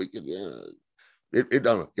 wait a minute, we could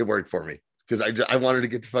it worked for me because I wanted to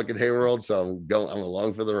get to fucking Hayworld, so I'm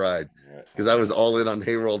along for the ride because I was all in on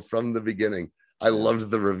Hayworld from the beginning. I loved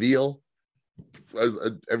the reveal,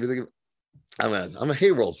 everything. I'm a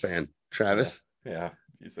Hayworld fan, Travis. Yeah,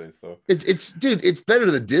 you say so. It's dude, it's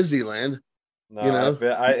better than Disneyland. No, you know,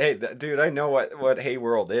 hey, dude, I know what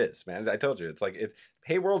Hayworld is, man. I told you, it's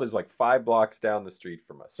Hayworld is like 5 blocks down the street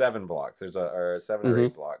from us, 7 blocks. There's or 7 or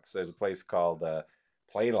 8 blocks. There's a place called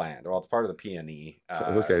Playland. Well, it's part of the PNE.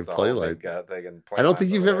 Okay, Playland. Thing I don't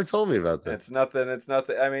think you've ever told me about this. It's nothing. It's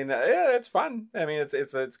nothing. I mean, yeah, it's fun. I mean,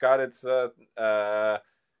 it's got its in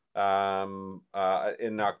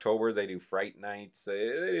October they do Fright Nights.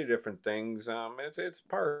 They do different things. It's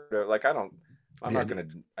part of, like, I don't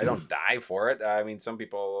die for it. I mean, some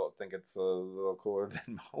people think it's a little cooler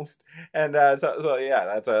than most, and so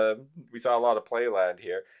yeah, we saw a lot of Playland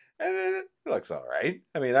here, and it looks all right.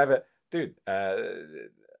 I mean, I'm a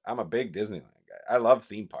big Disneyland guy. I love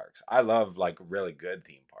theme parks. I love like really good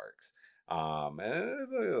theme parks. And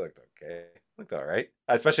it looked okay. Looked all right.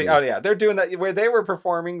 Especially they're doing that where they were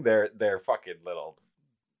performing their fucking little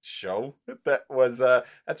show. That was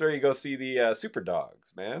that's where you go see the Super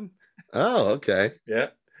Dogs, man. Oh, okay. Yeah.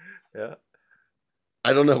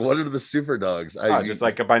 I don't know, what are the Super Dogs? Just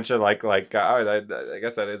like a bunch of I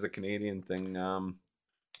guess that is a Canadian thing.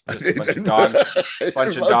 Just a bunch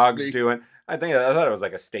of dogs doing. I thought it was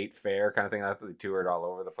like a state fair kind of thing. I thought they toured all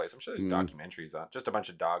over the place. I'm sure there's documentaries on just a bunch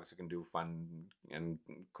of dogs who can do fun and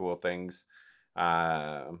cool things.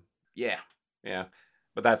 Yeah.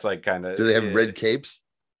 But that's like kind of. Do they have red capes?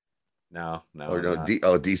 No. Or no?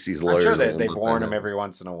 DC's lawyers. I'm sure they've worn them every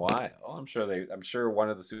once in a while. I'm sure one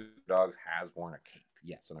of the Super Dogs has worn a cape.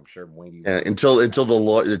 Yes, and I'm sure Wayne. Until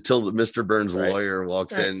Mr. Burns' lawyer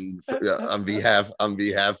walks in on behalf of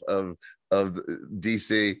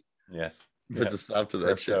DC. Yes, puts a stop to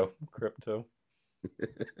that show. Crypto.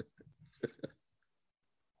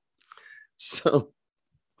 So,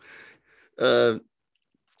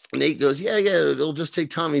 Nate goes, yeah, it'll just take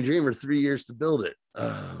Tommy Dreamer 3 years to build it.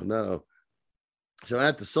 Oh no! So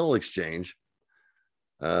at the Soul Exchange.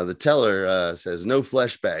 The teller says no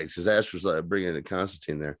flesh bags because Ash was bringing in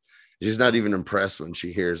Constantine there. She's not even impressed when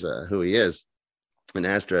she hears who he is. And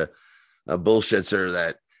Astra bullshits her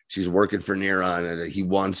that she's working for Neron and he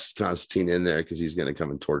wants Constantine in there because he's going to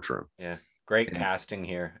come and torture him. Yeah. Great casting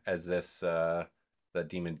here as this the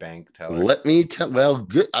Demon Bank teller. Let me tell. Well,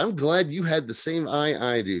 good. I'm glad you had the same eye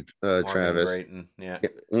I do, Travis. Brayton. Yeah.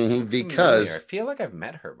 Because I feel like I've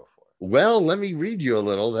met her before. Well, let me read you a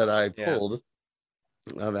little that I pulled.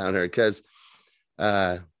 About her because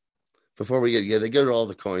before we get they go to all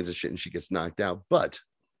the coins and shit and she gets knocked out, but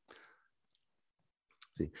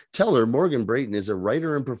tell her Morgan Brayton is a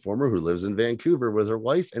writer and performer who lives in Vancouver with her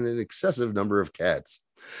wife and an excessive number of cats.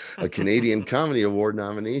 A Canadian Comedy Award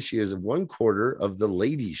nominee, she is 1/4 of the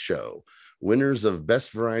Lady Show, winners of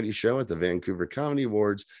Best Variety Show at the Vancouver Comedy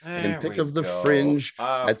Awards and pick of the Fringe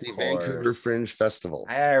at the Vancouver Fringe Festival.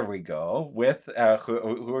 There we go. With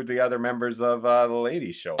who are the other members of the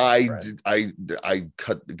Lady Show? I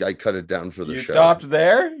cut it down for the show. You stopped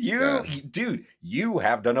there? Dude, you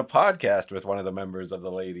have done a podcast with one of the members of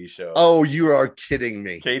the Lady Show. Oh, you are kidding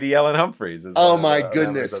me. Katie Ellen Humphreys is my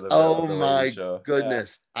goodness.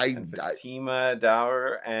 Goodness. Fatima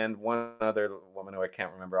Dower and one other woman who I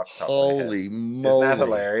can't remember off the top of my head. Moly. Isn't that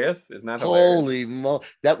hilarious? Holy moly.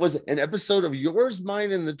 That was an episode of Yours,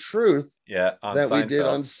 Mine, and the Truth. Yeah. We did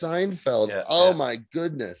on Seinfeld. Yeah, my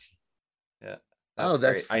goodness. Yeah.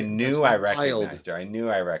 That's I knew I recognized her. I knew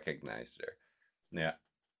I recognized her. Yeah.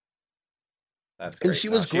 That's great. And she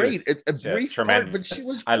was great. A brief part, but she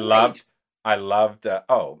was great. I loved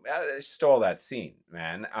I stole that scene,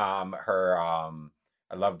 man. I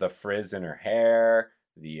love the frizz in her hair,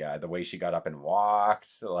 the way she got up and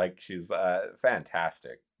walked. Like, she's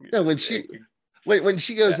fantastic. Yeah, when she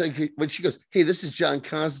goes, hey, this is John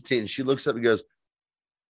Constantine. She looks up and goes,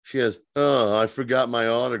 oh, I forgot my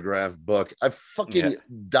autograph book. I fucking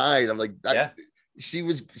died. I'm like,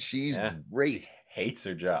 she's great. She hates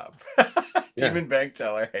her job. Demon Bank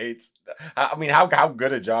teller hates. I mean, how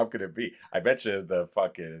good a job could it be? I bet you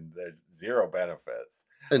there's zero benefits.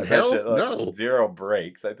 And hell, no, 0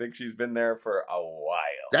 breaks. I think she's been there for a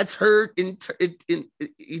while. That's her in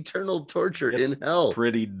eternal torture in hell.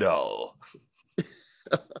 Pretty dull.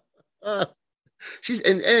 She's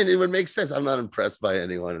and it would make sense. I'm not impressed by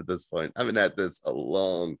anyone at this point. I've been at this a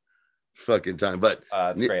long fucking time, but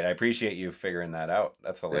it's great. I appreciate you figuring that out.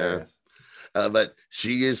 That's hilarious. Yeah. But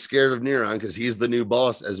she is scared of Neron because he's the new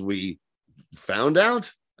boss, as we found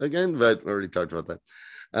out again. But we already talked about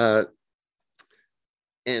that.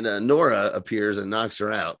 And Nora appears and knocks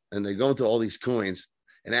her out, and they go into all these coins,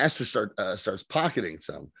 and Astra starts pocketing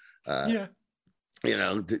some, to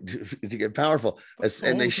get powerful.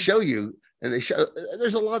 And they show you,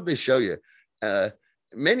 there's a lot they show you.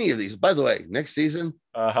 Many of these, by the way, next season,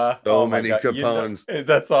 many Capones.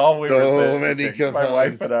 That's all we were many Capones. My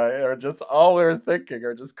wife and I are just all we were thinking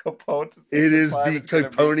are just Capone. It is the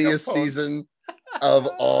Caponiest season of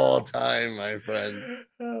all time, my friend.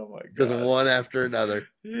 Oh my god! Just one after another.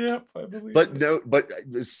 Yep, I believe. But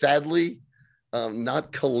sadly,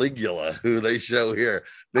 not Caligula, who they show here.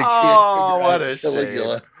 They can't what a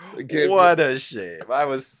Caligula. Shame! What a shame! I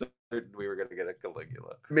was certain we were going to get a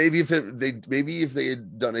Caligula. Maybe if they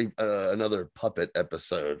had done another puppet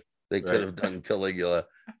episode, they could have done Caligula.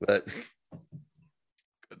 But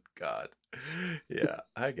good God, yeah,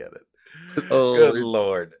 I get it. Good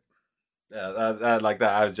Lord. Like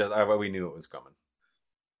that, we knew it was coming.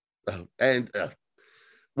 And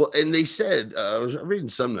they said, I was reading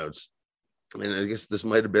some notes, and I guess this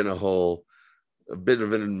might have been a bit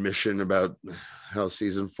of an admission about how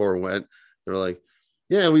season 4 went. They're like,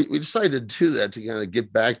 yeah, we decided to do that to kind of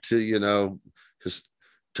get back to, just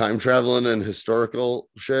time traveling and historical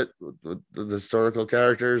shit with the historical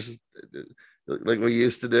characters like we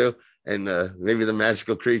used to do. And maybe the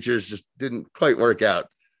magical creatures just didn't quite work out.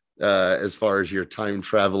 As far as your time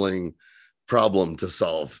traveling problem to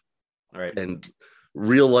solve, right? And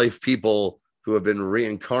real life people who have been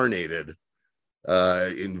reincarnated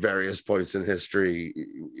in various points in history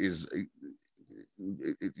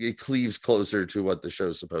it cleaves closer to what the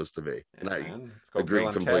show's supposed to be, and I agree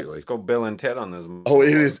completely. Let's go Bill and Ted on this. Oh,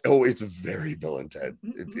 it is. Oh, it's very Bill and Ted.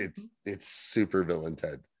 It's super Bill and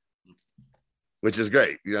Ted, which is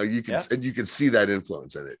great. You can see that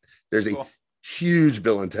influence in it. There's a huge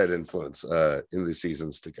Bill and Ted influence in the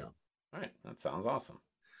seasons to come. All right, that sounds awesome.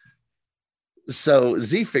 So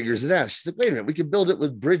Z figures it out. She's like, wait a minute, we could build it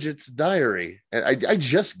with Bridget's diary. And I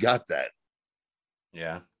just got that.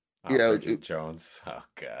 Yeah. Bridget Jones. Oh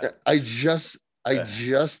God. I just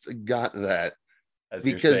got that. As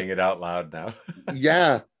you're saying it out loud now.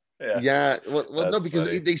 Yeah. Well, no, because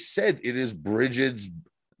they said it is Bridget's.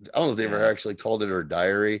 I don't know if they ever actually called it her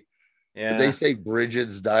diary. Yeah, but they say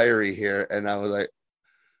Bridget's diary here, and I was like,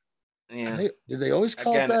 did they always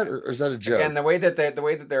call it that, or is that a joke? Again, the way that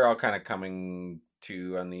they're all kind of coming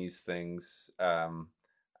to on these things, I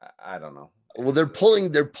don't know. Well, they're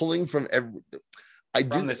pulling from every.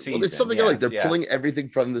 The season. Well, it's something like they're pulling everything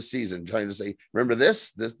from the season, trying to say, remember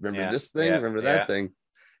this, remember this thing, remember that thing,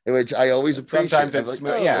 which I always appreciate. Sometimes it's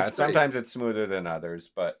smooth. Sometimes it's smoother than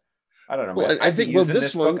others, but. I don't know. Well, I think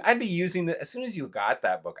this one, book, I'd be using it as soon as you got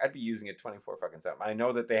that book. I'd be using it 24/7. I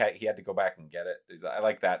know that he had to go back and get it. I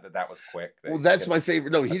like that was quick. Well, that's my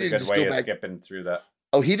favorite. No, he didn't just go back. Skipping through that.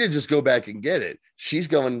 Oh, he didn't just go back and get it. She's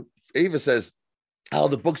going. Ava says, "Oh,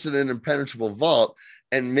 the book's in an impenetrable vault,"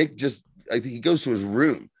 and Mick he goes to his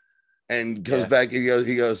room and goes back. He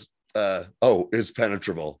goes. Oh, it's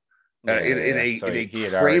penetrable. In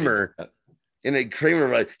a Kramer,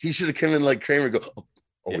 right? He should have come in like Kramer. Go.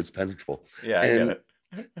 Oh, it's penetrable. Yeah, I get it.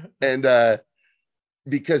 And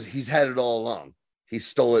because he's had it all along. He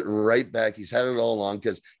stole it right back. He's had it all along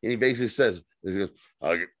and he basically says, he goes,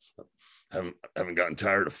 I haven't gotten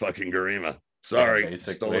tired of fucking Garima. Sorry,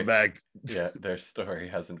 stole it back. Yeah, their story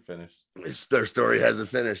hasn't finished. Their story hasn't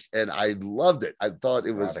finished. And I loved it. I thought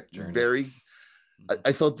it was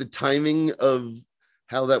I thought the timing of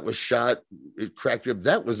how that was shot, it cracked up.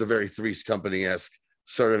 That was a very Three's Company-esque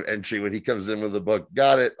sort of entry when he comes in with the book.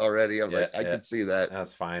 Got it already. I'm like, I can see that.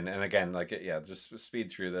 That's fine. And again, just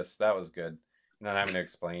speed through this. That was good. Not having to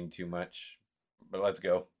explain too much, but let's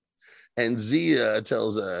go. And Z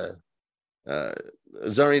tells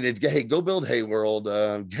Zarian, hey, go build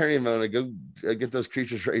Hayworld. Gary and Mona, go get those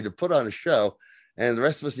creatures ready to put on a show. And the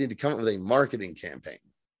rest of us need to come up with a marketing campaign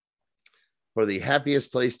for the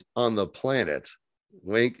happiest place on the planet.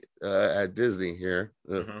 Wink at Disney here.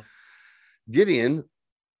 Mm-hmm. Gideon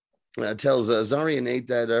tells Zari and Nate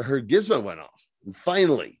that her gizmo went off. And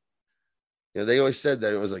finally, they always said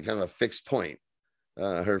that it was like kind of a fixed point,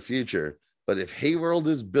 her future. But if Hayworld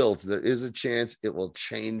is built, there is a chance it will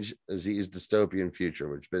change Aziz's dystopian future,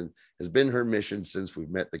 which has been her mission since we've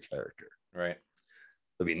met the character. Right.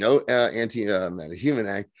 There'll be no anti-human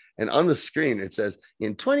act. And on the screen, it says,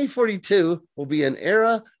 in 2042 will be an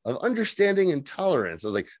era of understanding and tolerance. I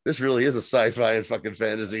was like, this really is a sci-fi and fucking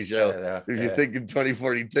fantasy show. If you think in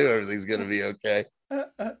 2042, everything's going to be okay.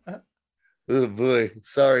 Oh, boy.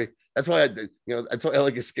 Sorry. That's why that's why I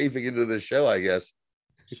like escaping into the show, I guess.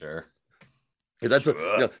 Sure.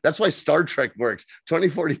 That's why Star Trek works.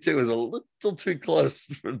 2042 is a little too close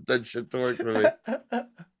for that shit to work for me.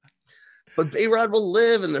 But Bayrod will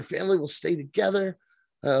live and their family will stay together.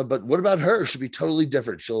 But what about her? She'll be totally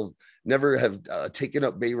different. She'll never have taken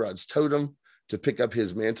up Bayrod's totem to pick up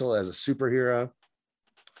his mantle as a superhero.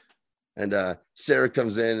 And Sarah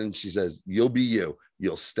comes in and she says, you'll be you.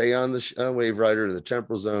 You'll stay on the Wave Rider to the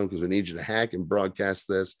Temporal Zone because we need you to hack and broadcast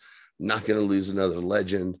this. I'm not going to lose another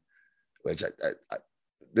legend, which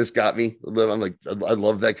this got me. I'm like, I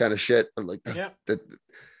love that kind of shit. I'm like, that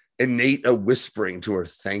innate a whispering to her,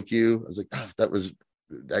 thank you. I was like,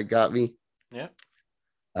 that got me. Yeah.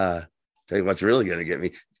 Tell you what's really going to get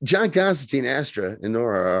me. John Constantine, Astra, and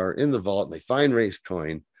Nora are in the vault and they find Ray's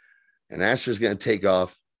coin and Astra's going to take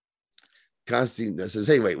off. Constantine says,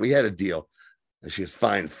 hey, wait, we had a deal. And she goes,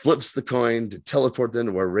 fine, flips the coin to teleport them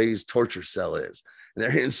to where Ray's torture cell is. And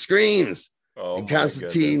they're hearing screams. And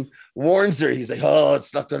Constantine warns her. He's like, oh,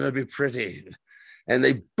 it's not going to be pretty. And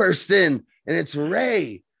they burst in and it's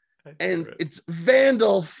Ray. And it's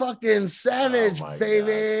Vandal fucking Savage,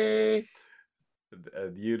 baby.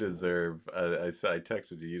 You deserve, I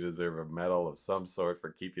texted you, you deserve a medal of some sort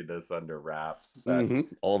for keeping this under wraps.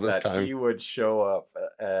 All this time. He would show up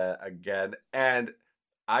again. And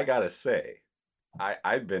I got to say,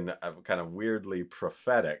 I've been kind of weirdly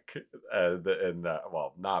prophetic.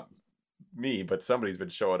 Well, not me, but somebody's been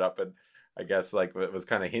showing up and I guess like it was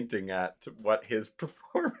kind of hinting at what his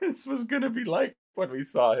performance was going to be like when we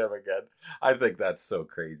saw him again. I think that's so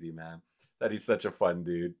crazy, man, that he's such a fun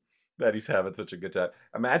dude, that he's having such a good time.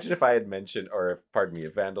 Imagine if I had mentioned, or if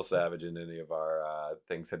Vandal Savage in any of our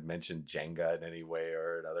things had mentioned Jenga in any way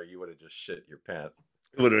or another, you would have just shit your pants.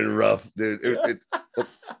 It would have been rough, dude.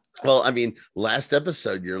 Well, I mean, last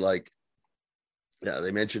episode, you're like,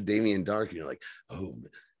 they mentioned Damien Dark, and you're like, oh,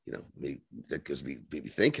 maybe that gives me maybe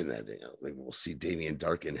thinking that maybe we'll see Damien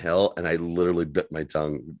Dark in hell. And I literally bit my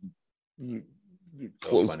tongue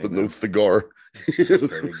close but no cigar.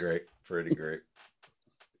 Pretty great.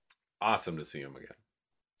 Awesome to see him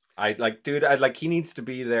again. He needs to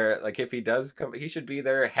be there. Like if he does come, he should be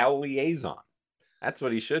their hell liaison. That's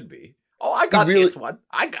what he should be. Oh, I got this one.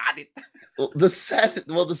 I got it. Well, the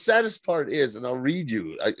saddest part is, and I'll read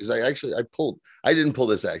you. I didn't pull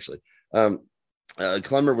this actually.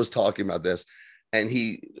 Clemmer was talking about this, and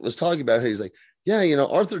he was talking about how he's like, yeah,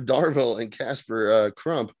 Arthur Darvill and Casper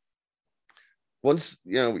Crump. Once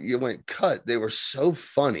you went cut, they were so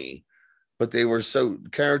funny, but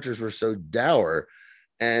characters were so dour,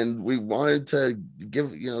 and we wanted to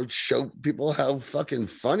show people how fucking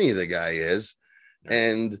funny the guy is,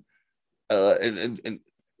 and the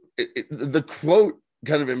quote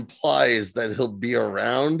kind of implies that he'll be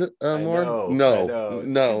around more.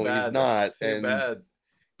 No, he's not. And bad.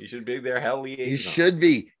 He should be their hell liaison. He should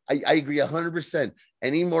be. I agree 100%.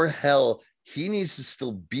 Any more hell, he needs to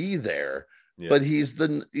still be there. Yeah. But he's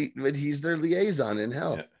their liaison in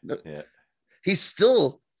hell. Yeah. He's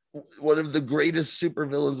still one of the greatest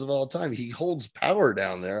supervillains of all time. He holds power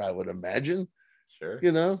down there, I would imagine. Sure.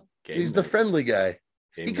 He's the friendly guy.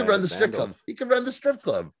 He could run the strip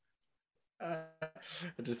club.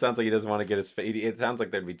 It just sounds like he doesn't want to get his face. It sounds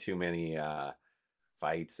like there'd be too many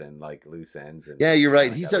fights and like loose ends. And yeah, you're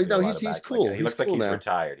right. He's cool. Like, he looks like he's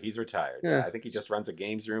retired. He's retired. Yeah, I think he just runs a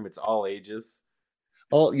games room. It's all ages.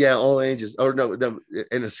 All ages. Oh no,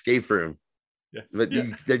 an escape room. Yes.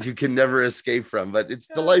 That you can never escape from. But it's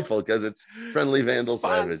delightful because it's friendly Vandal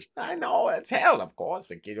Savage. I know it's hell, of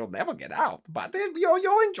course. You'll never get out, but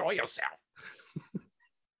you'll enjoy yourself.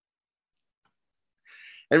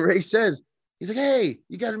 And Ray says, he's like, hey,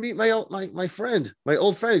 you got to meet my old friend.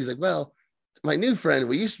 He's like, well, my new friend,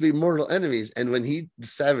 we used to be mortal enemies. And when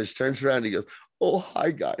Savage turns around, he goes, oh,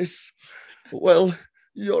 hi, guys. Well,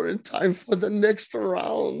 you're in time for the next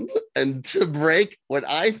round. And to break, when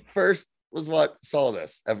I first saw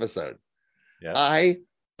this episode, I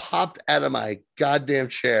popped out of my goddamn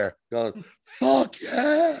chair going, fuck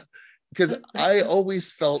yeah. Because I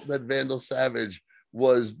always felt that Vandal Savage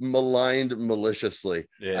was maligned maliciously.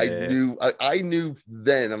 I knew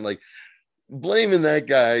then. I'm like, blaming that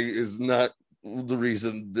guy is not the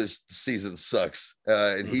reason this season sucks.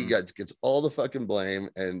 And he gets all the fucking blame,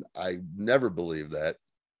 and I never believed that.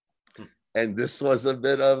 And this was a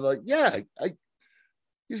bit of like,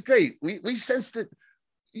 he's great. We sensed it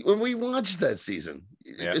when we watched that season.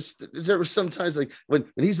 There were sometimes like when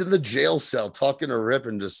he's in the jail cell talking to Rip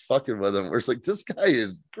and just fucking with him, where it's like, this guy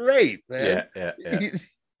is great, man.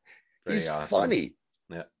 He's awesome. Funny.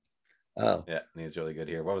 He's really good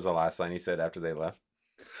here. What was the last line he said after they left?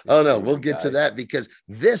 Oh no, we'll get to that because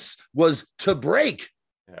this was to break.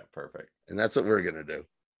 Yeah, perfect. And that's what we're gonna do.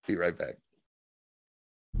 Be right back.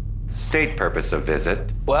 State purpose of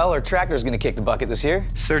visit. Well, our tractor's gonna kick the bucket this year.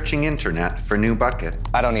 Searching internet for new bucket.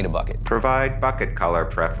 I don't need a bucket. Provide bucket color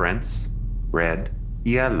preference. Red,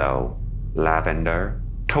 yellow, lavender,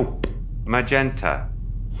 taupe, magenta.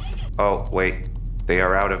 Oh, wait. They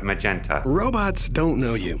are out of magenta. Robots don't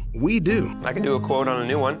know you. We do. I can do a quote on a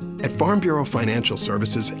new one. At Farm Bureau Financial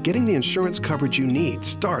Services, getting the insurance coverage you need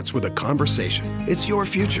starts with a conversation. It's your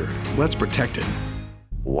future. Let's protect it.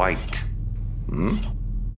 White.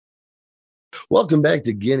 Welcome back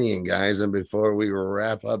to Gideon Guys. And before we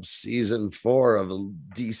wrap up season 4 of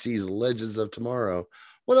DC's Legends of Tomorrow,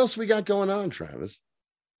 what else we got going on, Travis?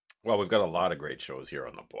 Well, we've got a lot of great shows here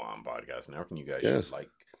on the Blom podcast. Now, can you guys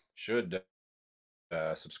should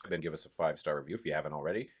subscribe and give us a 5-star review if you haven't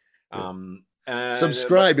already.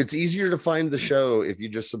 Subscribe. It's easier to find the show if you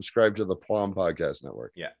just subscribe to the Plum Podcast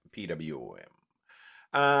Network. Yeah, PWM.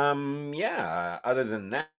 Other than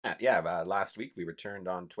that, last week we returned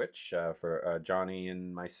on Twitch for Johnny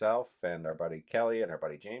and myself and our buddy Kelly and our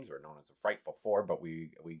buddy James. We're known as the Frightful Four, but we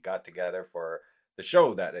got together for the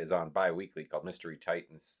show that is on bi-weekly called Mystery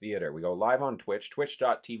Titans Theater. We go live on Twitch,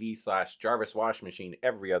 twitch.tv/Jarvis Wash Machine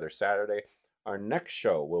every other Saturday. Our next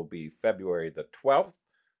show will be February the 12th,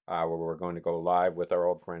 where we're going to go live with our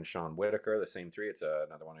old friend Sean Whitaker, the same three. It's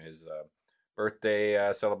another one of his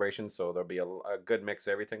birthday celebrations, so there'll be a good mix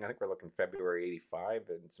of everything. I think we're looking February 85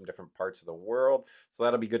 in some different parts of the world, so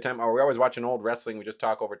that'll be a good time. We're always watching old wrestling. We just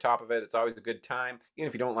talk over top of it. It's always a good time, even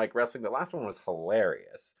if you don't like wrestling. The last one was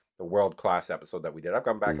hilarious, the world-class episode that we did. I've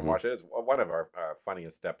gone back and watched it. It's one of our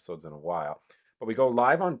funniest episodes in a while. But we go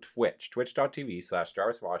live on Twitch,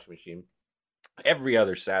 twitch.tv/Jarvis Wash Machine, every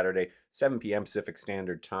other Saturday, 7 p.m. Pacific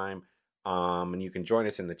Standard Time. And you can join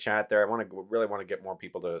us in the chat there. I really want to get more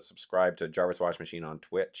people to subscribe to Jarvis Wash Machine on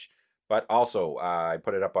Twitch. But also, I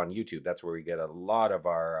put it up on YouTube. That's where we get a lot of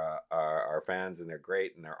our fans, and they're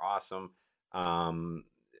great, and they're awesome.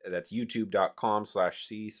 That's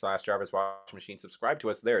youtube.com/c/Jarvis Wash Machine. Subscribe to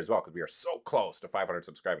us there as well, because we are so close to 500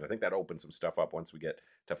 subscribers. I think that opens some stuff up once we get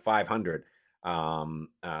to 500.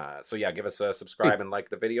 So yeah, give us a subscribe and like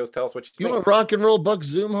the videos. Tell us what you think. Want rock and roll Buck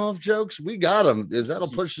Zumhofe jokes? We got them. That'll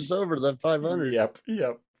push us over to that 500. Yep.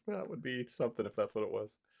 That would be something if that's what it was.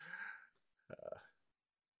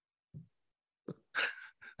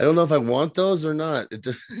 I don't know if I want those or not.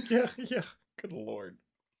 Yeah. Good Lord.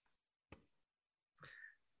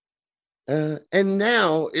 And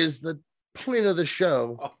now is the point of the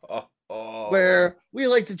show where we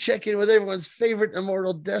like to check in with everyone's favorite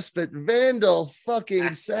immortal despot, Vandal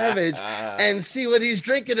fucking Savage, and see what he's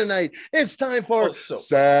drinking tonight. It's time for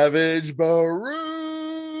Savage Brew.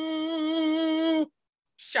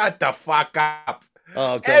 Shut the fuck up.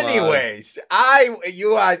 Oh, anyways,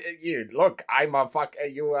 you look, I'm a fuck.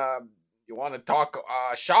 You want to talk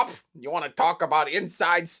shop? You want to talk about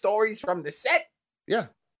inside stories from the set? Yeah.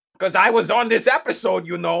 Because I was on this episode,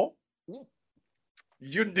 you know.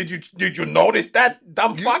 Did you notice that,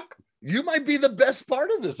 dumb fuck? You might be the best part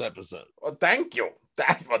of this episode. Well, thank you.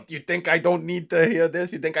 What, you think I don't need to hear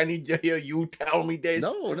this? You think I need to hear you tell me this?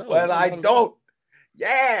 No. Well, I don't.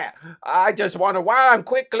 Yeah, I just want to, while I'm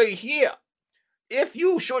quickly here, if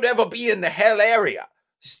you should ever be in the hell area,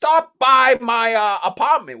 stop by my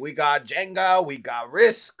apartment. We got Jenga, we got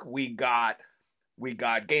Risk, we got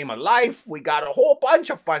Game of Life, we got a whole bunch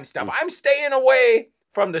of fun stuff. I'm staying away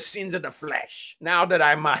from the sins of the flesh now that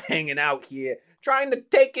I'm hanging out here, trying to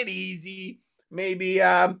take it easy. Maybe,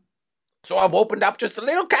 so I've opened up just a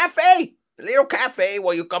little cafe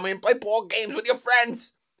where you come in and play board games with your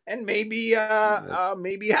friends, and maybe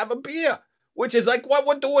have a beer, which is like what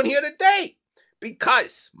we're doing here today.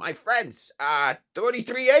 Because my friends,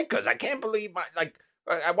 33 Acres, I can't believe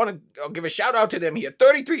I'll give a shout out to them here.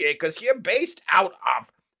 33 Acres here, based out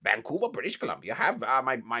of Vancouver, British Columbia. Have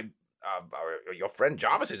your friend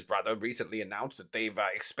Jarvis's brother recently announced that they've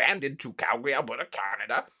expanded to Calgary, Alberta,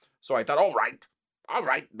 Canada. So I thought, all right,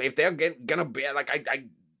 if they're gonna be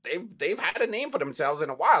they've had a name for themselves in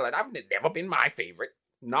a while, and I've never been my favorite.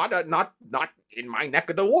 Not in my neck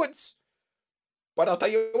of the woods. But I'll tell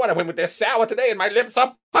you what, I went with this sour today, and my lips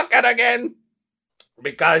are puckered again.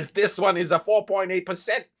 Because this one is a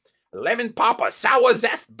 4.8% lemon popper sour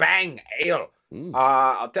zest bang ale.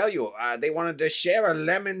 I'll tell you, they wanted to share a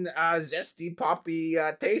lemon zesty poppy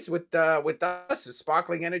taste with us, the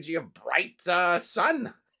sparkling energy of bright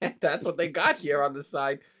sun. That's what they got here on the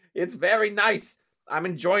side. It's very nice. I'm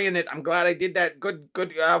enjoying it. I'm glad I did that. Good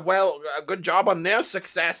job on their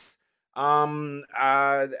success.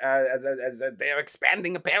 As they're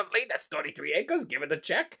expanding, apparently. That's 33 Acres. Give it a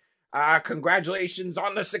check. Congratulations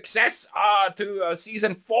on the success to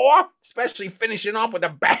season 4, especially finishing off with a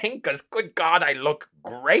bang, because good God, I look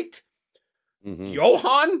great.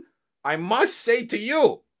 Johan, I must say to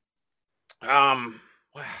you, where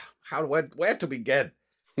to begin?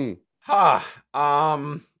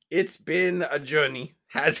 It's been a journey,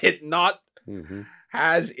 has it not?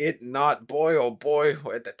 Has it not? Boy, oh boy,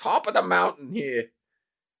 we're at the top of the mountain here.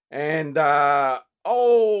 And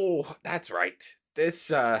oh, that's right.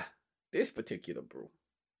 This particular brew.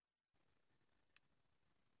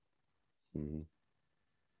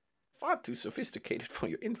 Far too sophisticated for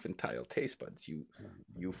your infantile taste buds, you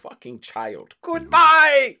fucking child.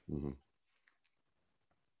 Goodbye.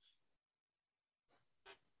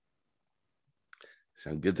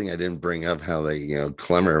 So good thing I didn't bring up how they,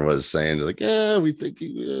 Clemmer was saying like, yeah, we think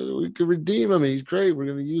we could redeem him. He's great. We're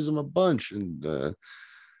going to use him a bunch. And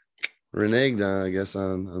reneged, I guess,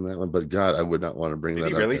 on that one. But God, I would not want to bring that up.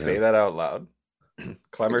 Did he really say that out loud?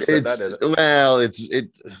 Clemmer said that. Well,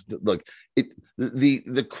 look,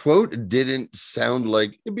 the quote didn't sound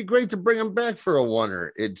like it'd be great to bring him back for a oneer.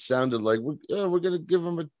 It sounded like we're going to give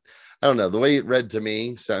him I don't know. The way it read to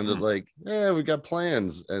me sounded like, we got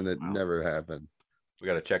plans, and it never happened. We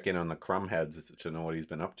got to check in on the crumb heads to know what he's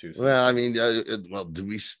been up to. Well, I mean, do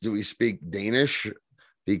we speak Danish?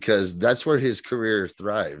 Because that's where his career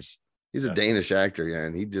thrives. He's a Danish actor,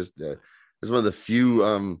 and he just is one of the few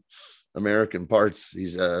American parts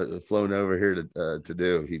he's flown over here to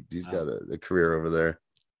do. He's got a career over there.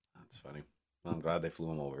 That's funny. Well, I'm glad they flew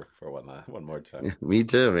him over for one more time. Yeah, me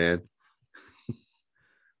too, man.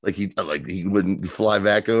 like he wouldn't fly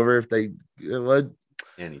back over if they would.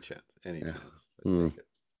 Any chance.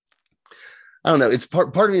 I don't know. It's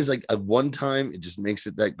part of me is like, at one time it just makes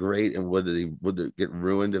it that great, and would it get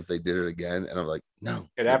ruined if they did it again? And I'm like, no,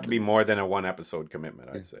 it'd have to be more than a 1 episode commitment,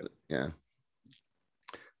 I'd say. Yeah.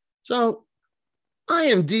 So I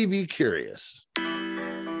am DB curious.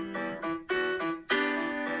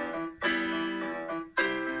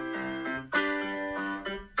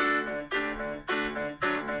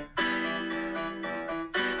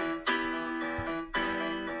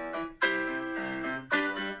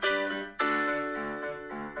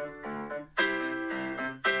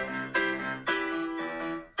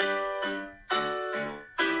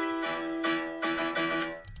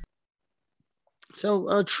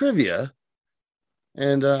 So trivia,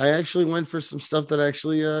 and I actually went for some stuff that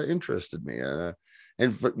actually interested me.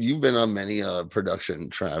 You've been on many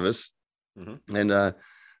production, Travis, and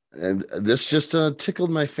this just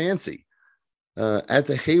tickled my fancy. At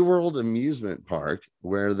the Hayworld Amusement Park,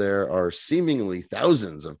 where there are seemingly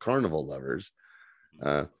thousands of carnival lovers,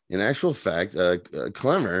 in actual fact,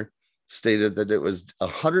 Clemmer stated that it was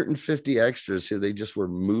 150 extras who they just were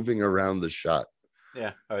moving around the shot.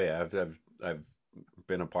 Yeah. Oh yeah. I've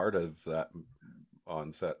been a part of that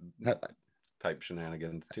on set type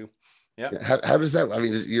shenanigans too. Yeah. How does that? I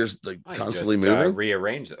mean, you're like constantly moving,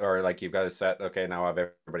 rearrange, or like you've got a set. Okay, now I have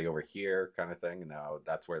everybody over here, kind of thing. And now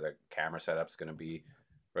that's where the camera setup's going to be.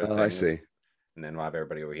 I see. And then we'll have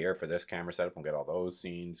everybody over here for this camera setup. We'll get all those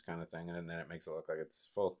scenes, kind of thing, and then it makes it look like it's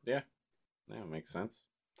full. Yeah, it makes sense.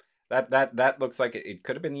 That looks like it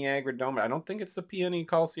could have been the Agrodome. I don't think it's the PNE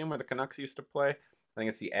Coliseum where the Canucks used to play. I think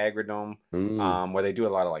it's the Agrodome, where they do a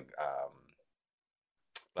lot of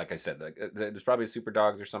like I said, there's probably Super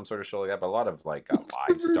Dogs or some sort of show like that, but a lot of like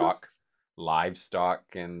livestock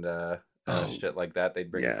and shit like that they'd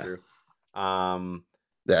bring it through.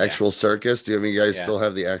 The actual circus. Do you guys still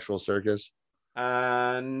have the actual circus?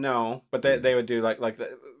 No, but they would do like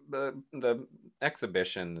the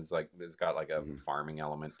exhibition is like it's got like a farming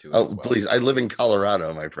element to it. Oh, please! I live in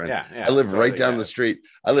Colorado, my friend. Yeah. I live right down the street.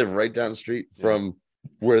 I live right down the street from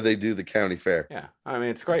where they do the county fair. Yeah, I mean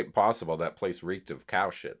it's quite possible that place reeked of cow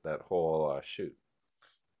shit. That whole shoot.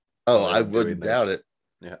 Oh, I wouldn't doubt it.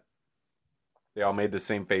 Yeah, they all made the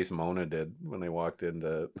same face Mona did when they walked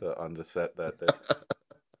into on the set that day.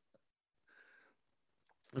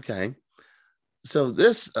 Okay, so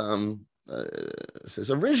this says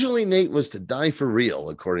originally Nate was to die for real,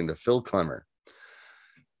 according to Phil Clemmer.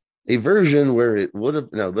 A version where it would have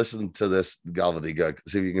listen to this gobbledygook.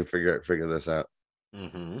 See if you can figure this out.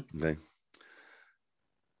 Okay.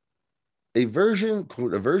 A version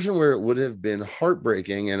where it would have been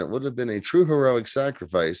heartbreaking and it would have been a true heroic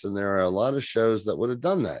sacrifice. And there are a lot of shows that would have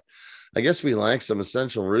done that. I guess we lack some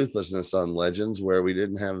essential ruthlessness on Legends where we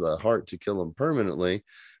didn't have the heart to kill him permanently.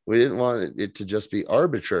 We didn't want it to just be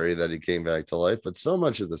arbitrary that he came back to life, but so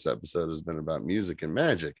much of this episode has been about music and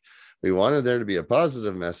magic. We wanted there to be a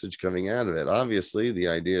positive message coming out of it. Obviously, the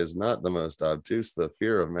idea is not the most obtuse, the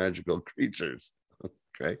fear of magical creatures.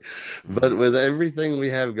 Okay. But with everything we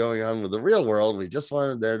have going on with the real world, we just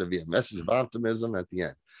wanted there to be a message of optimism at the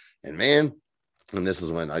end. And man, and this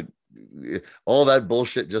is when all that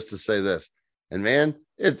bullshit just to say this. And man,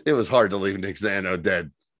 it was hard to leave Nick Zano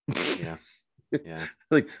dead. Yeah. Yeah.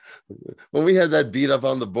 Like when we had that beat up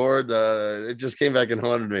on the board, it just came back and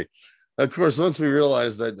haunted me. Of course, once we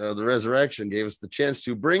realized that the resurrection gave us the chance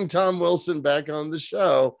to bring Tom Wilson back on the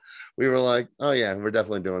show, we were like, oh yeah, we're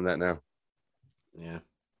definitely doing that now. Yeah,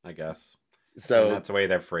 I guess. So and that's the way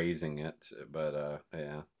they're phrasing it. But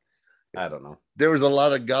yeah, I don't know. There was a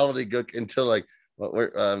lot of gobbledygook until like,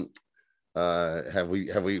 have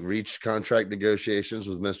we reached contract negotiations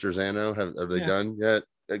with Mr. Zano? Have they done yet?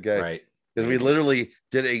 Okay. Right. Because we literally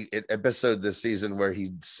did an episode this season where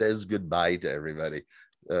he says goodbye to everybody.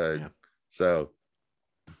 So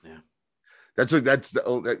yeah,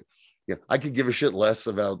 I could give a shit less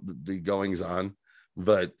about the goings on,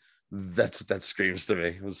 but that screams to me.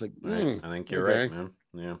 It was like, I think you're right, man.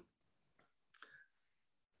 Yeah.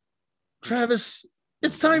 Travis,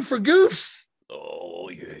 it's time for Goofs. Oh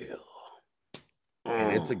yeah.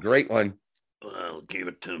 And it's a great one. Well, give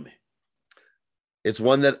it to me. It's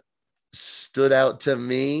one that stood out to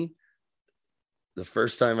me the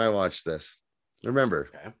first time I watched this. Remember,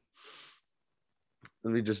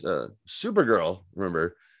 let me just Supergirl,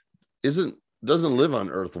 remember, doesn't live on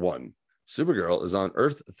Earth 1. Supergirl is on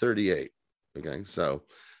Earth 38. Okay, so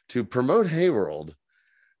to promote Hayworld,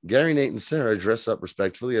 Gary, Nate, and Sarah dress up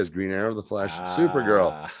respectfully as Green Arrow, the Flash, and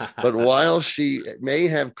Supergirl. But while she may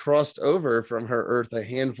have crossed over from her Earth a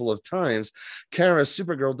handful of times, Kara,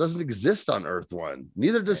 Supergirl, doesn't exist on Earth 1.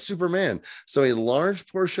 Neither does Superman. So a large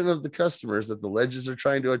portion of the customers that the Legends are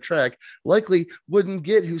trying to attract likely wouldn't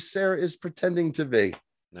get who Sarah is pretending to be.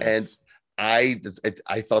 Nice. And I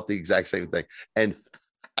thought the exact same thing. And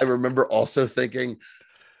I remember also thinking,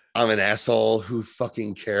 I'm an asshole who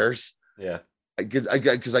fucking cares. Yeah. Because I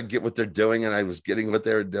get what they're doing, and I was getting what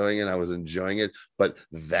they were doing, and I was enjoying it. But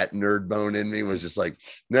that nerd bone in me was just like,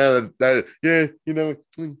 no, yeah, you know,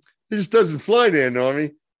 it just doesn't fly there,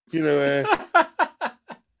 Normie. You know,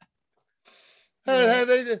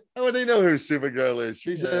 how would they know who Supergirl is?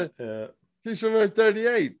 She's from Earth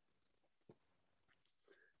 38.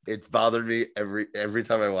 It bothered me every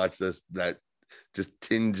time I watch this. That just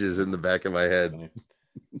tinges in the back of my head.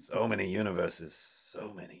 So many universes,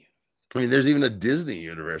 so many. I mean, there's even a Disney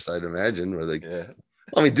universe, I'd imagine, where they.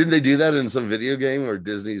 I mean, didn't they do that in some video game where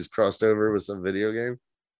Disney's crossed over with some video game?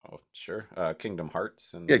 Oh, sure. Kingdom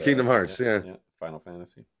Hearts and Kingdom Hearts. Yeah. Final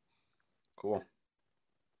Fantasy. Cool.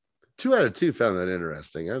 2 out of 2 found that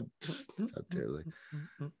interesting. Not terribly.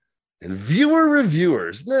 And viewer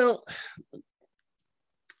reviewers now.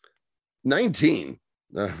 19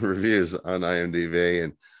 reviews on IMDb,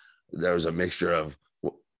 and there was a mixture of,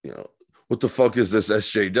 what the fuck is this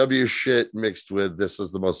SJW shit mixed with this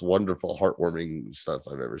is the most wonderful, heartwarming stuff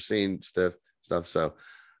I've ever seen, stuff. So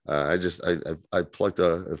I plucked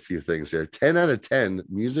a few things here. 10 out of 10,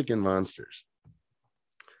 Music and Monsters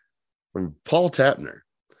from Paul Tapner.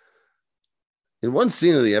 In one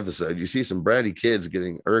scene of the episode, you see some bratty kids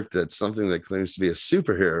getting irked at something that claims to be a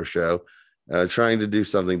superhero show, trying to do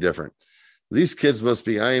something different. These kids must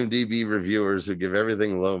be IMDb reviewers who give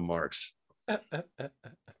everything low marks.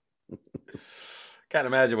 Can't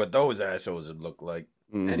imagine what those assholes would look like.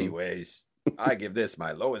 Anyways, I give this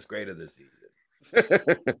my lowest grade of the season.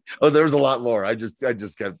 Oh, there was a lot more. I just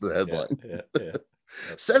kept the headline. Yeah.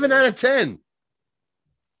 7 out of 10.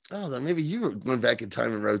 Oh, then maybe you went back in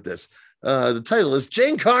time and wrote this. The title is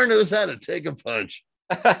Jane Carr Knows How to Take a Punch.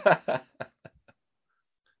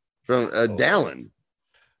 From Dallin.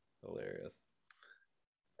 Hilarious.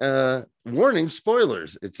 Warning,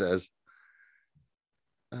 spoilers, it says.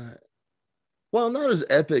 While not as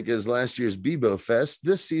epic as last year's Bebo Fest,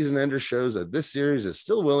 this season ender shows that this series is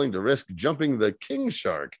still willing to risk jumping the king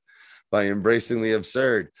shark by embracing the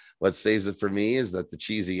absurd. What saves it for me is that the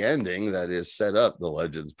cheesy ending that is set up, the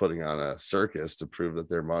Legends putting on a circus to prove that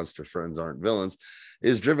their monster friends aren't villains,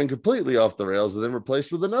 is driven completely off the rails and then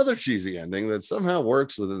replaced with another cheesy ending that somehow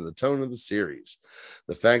works within the tone of the series.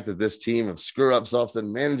 The fact that this team of screw-ups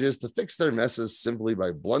often manages to fix their messes simply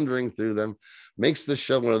by blundering through them makes the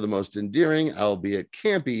show one of the most endearing, albeit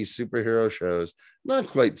campy, superhero shows. Not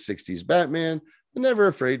quite 60s Batman, but never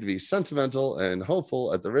afraid to be sentimental and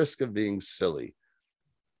hopeful at the risk of being silly.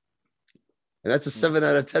 And that's a 7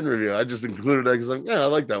 out of 10 review. I just included that because I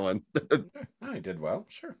like that one. I did well,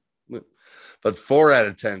 sure. But 4 out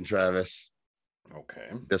of 10, Travis. Okay.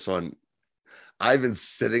 This one, I've been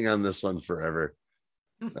sitting on this one forever.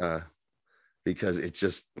 Because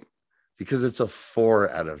it's a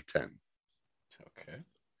 4 out of 10. Okay.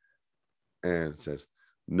 And it says,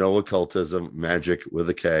 No Occultism, Magic with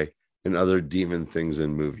a K, and Other Demon Things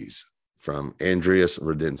in Movies from Andreas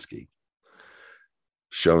Radinsky.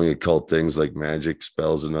 Showing occult things like magic,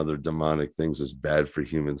 spells, and other demonic things is bad for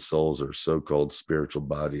human souls or so-called spiritual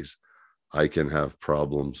bodies. I can have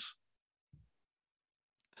problems.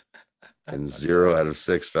 And 0 out of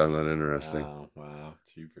 6 found that interesting. Oh, wow.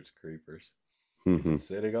 Jeepers creepers. Mm-hmm.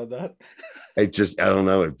 Sitting on that? I don't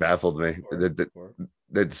know. It baffled me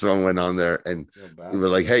that someone went on there and we were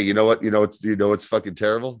like, hey, you know what's fucking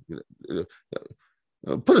terrible?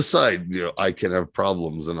 Put aside, I can have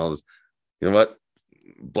problems and all this. You know what?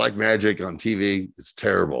 Black magic on TV, it's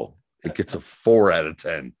terrible. It gets a 4 out of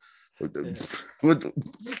 10. Hilarious.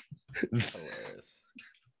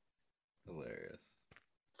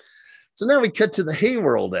 So now we cut to the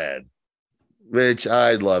Hayworld ad, which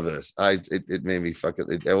I love this. It made me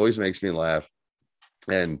it always makes me laugh.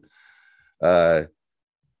 And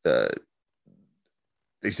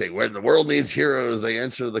they say, when the world needs heroes, they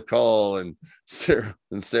answer the call. And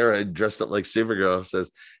Sarah, dressed up like Supergirl,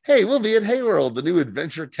 says, hey, we'll be at Hayworld, the new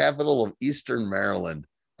adventure capital of Eastern Maryland.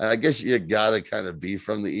 And I guess you got to kind of be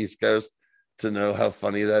from the East Coast to know how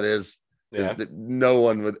funny that is. Yeah. No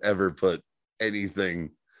one would ever put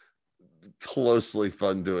anything closely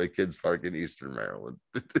fun to a kid's park in Eastern Maryland.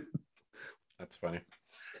 That's funny.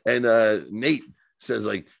 And Nate says,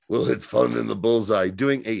 like, we'll hit fun in the bullseye,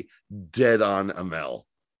 doing a dead-on Amel.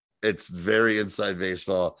 It's very inside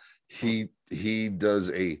baseball. He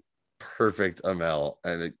does a perfect Amel,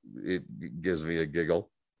 and it gives me a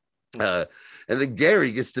giggle. And then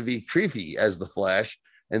Gary gets to be creepy as the Flash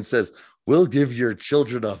and says, we'll give your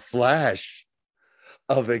children a flash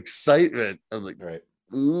of excitement. I'm like, right.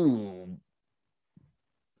 Ooh.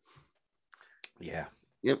 Yeah.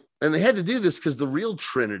 Yep. And they had to do this because the real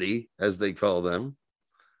Trinity, as they call them,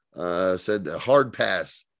 said a hard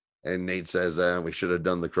pass. And Nate says, we should have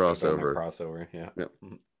done the crossover. Yeah. Yep.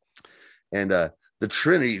 And the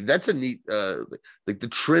Trinity, that's a neat, like the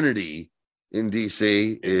Trinity in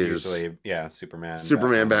DC is usually,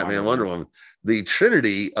 Superman, Batman, Wonder Woman. The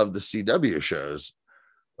Trinity of the CW shows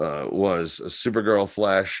was Supergirl,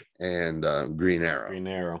 Flash, and Green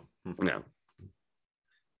Arrow.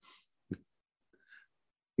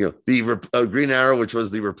 Yeah. The Green Arrow, which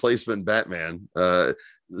was the replacement Batman,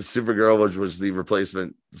 Supergirl, which was the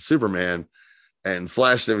replacement Superman, and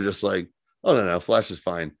Flash, they were just like, oh no, Flash is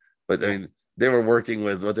fine. But I mean, they were working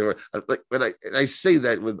with what they were like. But I say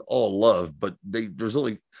that with all love, but there's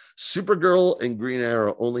only Supergirl and Green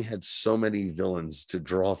Arrow only had so many villains to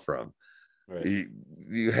draw from. Right.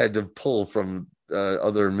 You had to pull from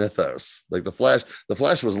other mythos. Like the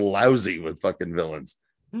Flash was lousy with fucking villains.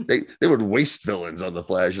 They would waste villains on the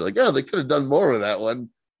Flash. You're like, oh, they could have done more with that one.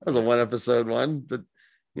 That was a 1 episode one. But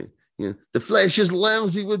the Flash is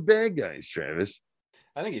lousy with bad guys, Travis.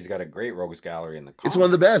 I think he's got a great rogues gallery in the comics. It's one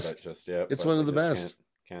of the best. It's one of the best.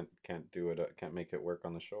 Can't do it. Can't make it work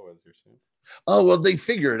on the show, as you're saying. Oh well, they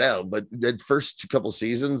figure it out. But the first couple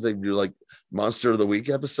seasons, they do like Monster of the Week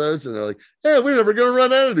episodes, and they're like, "Yeah, we're never going to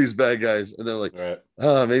run out of these bad guys." And they're like,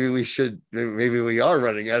 "Oh, maybe we should. Maybe we are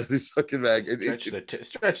running out of these fucking bad guys."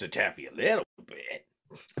 Stretch the taffy a little bit.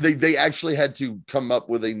 They actually had to come up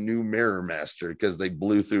with a new Mirror Master because they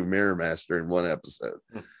blew through Mirror Master in one episode,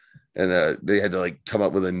 and they had to like come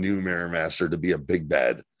up with a new Mirror Master to be a big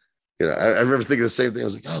bad. I remember thinking the same thing. I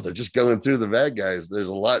was like, oh, they're just going through the bad guys. There's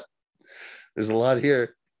a lot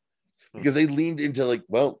here because they leaned into like,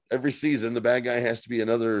 well, every season the bad guy has to be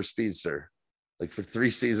another speedster, like for 3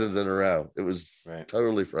 seasons in a row. It was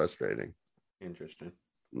totally frustrating. Interesting.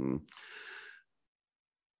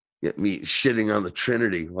 Get me shitting on the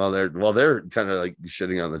Trinity while they're kind of like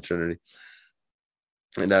shitting on the Trinity.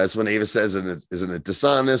 And that's when Ava says, isn't it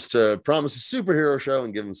dishonest to promise a superhero show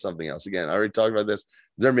and give them something else? Again, I already talked about this.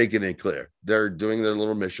 They're making it clear. They're doing their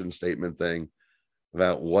little mission statement thing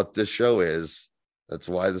about what this show is. That's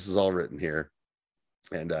why this is all written here.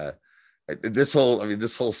 And this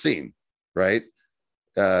whole scene, right?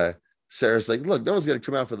 Sarah's like, look, no one's going to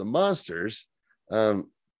come out for the monsters.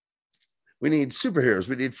 We need superheroes.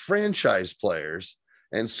 We need franchise players.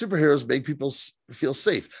 And superheroes make people feel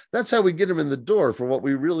safe. That's how we get them in the door for what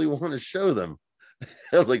we really want to show them.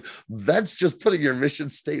 I was like, that's just putting your mission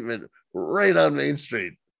statement right on Main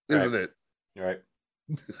Street, isn't it? Right.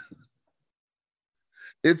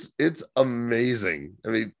 It's amazing. I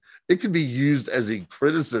mean, it could be used as a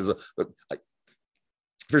criticism. But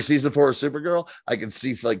for season 4 of Supergirl, I can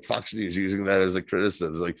see like Fox News using that as a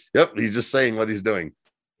criticism. It's like, yep, he's just saying what he's doing.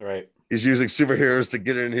 Right. He's using superheroes to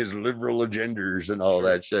get in his liberal agendas and all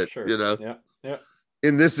that shit. Sure. Yeah.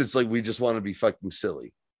 In this, it's like we just want to be fucking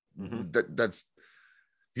silly. Mm-hmm. That's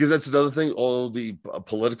because that's another thing. All the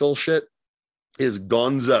political shit is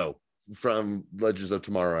gonzo from Legends of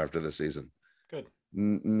Tomorrow after this season. Good.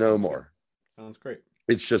 No more. Sounds great.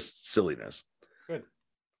 It's just silliness. Good.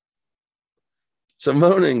 So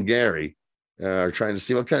Mona and Gary are trying to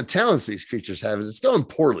see what kind of talents these creatures have. And it's going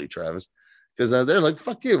poorly, Travis, because they're like,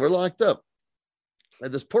 fuck you, we're locked up.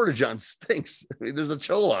 And this porta-john stinks. I mean, there's a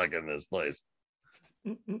cholog in this place.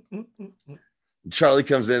 Charlie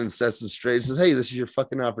comes in and sets them straight and says, hey, this is your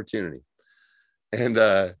fucking opportunity.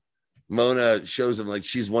 And Mona shows him like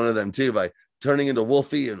she's one of them too by turning into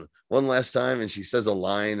Wolfie and one last time, and she says a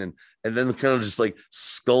line and then kind of just like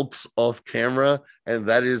skulks off camera, and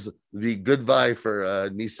that is the goodbye for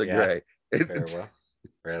Nisa Gray. Farewell.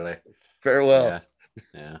 Really? Farewell.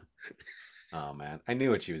 Yeah. Oh man, I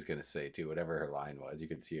knew what she was gonna say too. Whatever her line was, you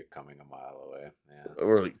could see it coming a mile away. Yeah.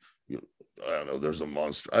 Or like, I don't know. There's a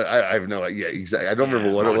monster. I have no idea. Exactly. I don't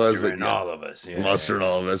remember what it was. But all of us. Monster in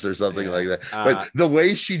all of us, or something like that. But the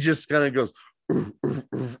way she just kind of goes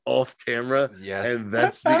off camera, yes, and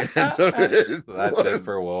that's the end of it. That's it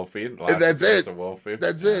for Wolfie. And that's it. Wolfie.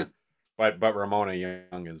 That's it. But Ramona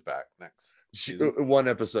Young is back next. One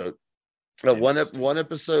episode. One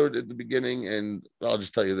episode at the beginning, and I'll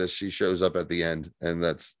just tell you this: she shows up at the end, and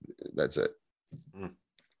that's it.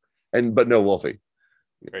 But no Wolfie.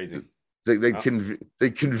 Crazy.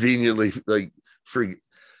 They conveniently like free.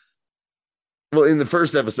 Well, in the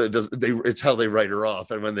first episode, it's how they write her off,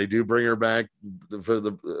 and when they do bring her back for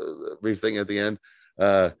the brief thing at the end,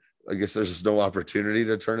 I guess there's just no opportunity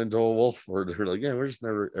to turn into a wolf, or they're like, yeah, we're just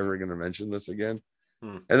never ever going to mention this again,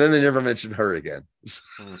 and then they never mention her again.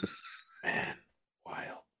 Man,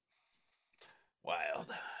 wild.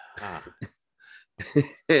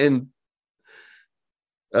 And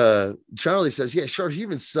Charlie says, yeah, sure,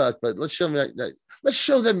 humans suck, but let's show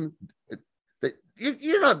them that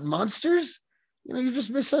you're not monsters. You know, you're just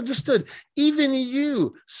misunderstood. Even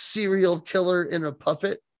you, serial killer in a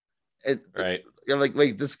puppet. And right. I'm like,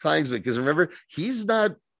 wait, this climbs me, because remember, he's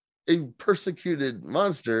not a persecuted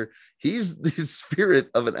monster. He's the spirit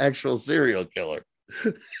of an actual serial killer.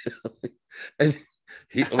 And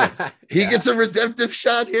he gets a redemptive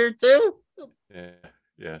shot here too.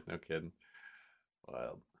 Yeah, no kidding.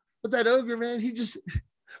 Wild. But that ogre, man,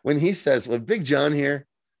 when Big John here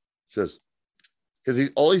says,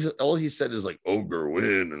 because all he said is like ogre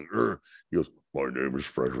win, and he goes, my name is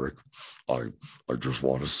Frederick. I just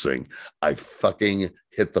want to sing. I fucking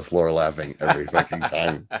hit the floor laughing every fucking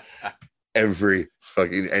time.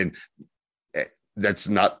 And that's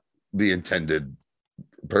not the intended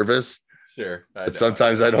purpose. Sure. But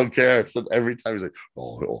sometimes I don't care. So every time he's like,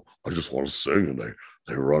 oh, I just want to sing, and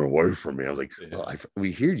they run away from me. I was like, well,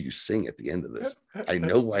 we hear you sing at the end of this. I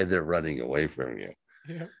know why they're running away from you.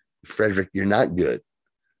 Yeah. Frederick, you're not good.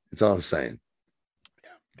 That's all I'm saying.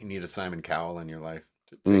 Yeah. You need a Simon Cowell in your life.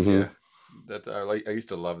 I used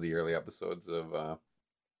to love the early episodes of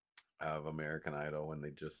American Idol, when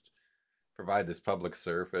they just provide this public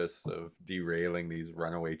surface of derailing these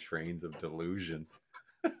runaway trains of delusion.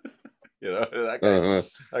 You know, that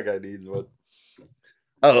guy needs one.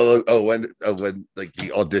 When like the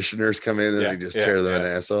auditioners come in and they just tear them an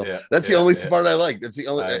asshole. Yeah, that's the only part I like. That's the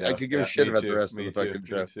only I could give a shit about the rest of the fucking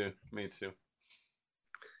show. Me too.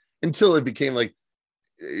 Until it became like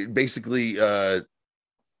basically I'm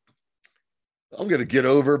gonna get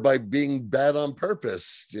over by being bad on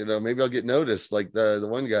purpose. You know, maybe I'll get noticed like the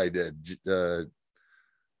one guy did.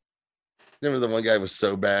 Remember the one guy was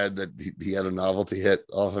so bad that he had a novelty hit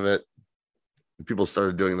off of it. People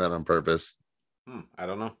started doing that on purpose. I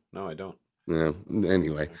don't know. No, I don't. Yeah.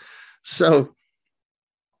 Anyway, so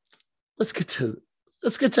let's get to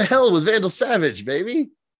hell with Vandal Savage, baby.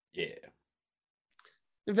 Yeah.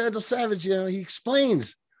 And Vandal Savage, you know, he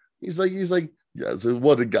explains. He's like, yeah. So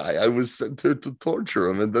what a guy! I was sent here to torture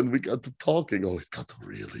him, and then we got to talking. Oh, it got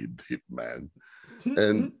really deep, man.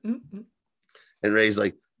 And Ray's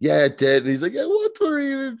like, yeah, it did. And he's like, yeah, what were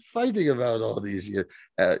you fighting about all these years?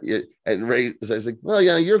 And Ray says, like, well,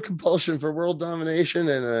 yeah, your compulsion for world domination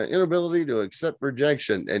and inability to accept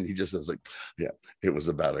rejection. And he just says, like, yeah, it was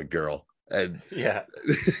about a girl. And yeah,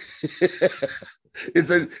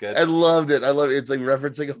 I loved it. I love it. It's like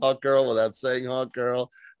referencing Hawk Girl without saying Hawk Girl.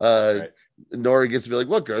 Right. Nora gets to be like,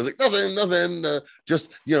 what girl? I was like, nothing. Just,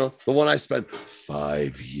 you know, the one I spent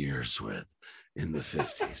 5 years with in the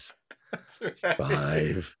 50s. That's right.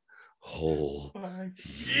 5 whole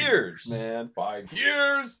years, man. 5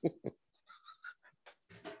 years.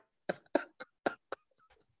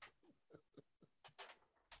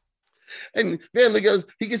 And Vanley goes,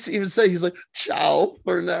 he gets to even say, he's like, ciao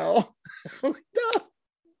for now. I'm like,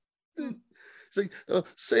 no. It's like,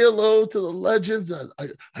 say hello to the legends.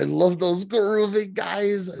 I love those groovy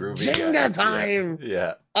guys. Jenga guys, time.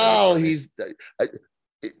 Yeah. Oh, he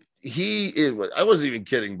is. I wasn't even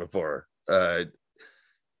kidding before.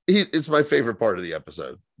 It's my favorite part of the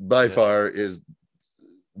episode by far is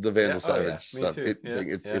the Vandal Savage stuff.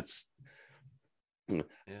 It's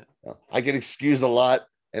I can excuse a lot,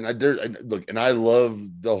 and I love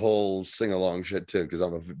the whole sing along shit too because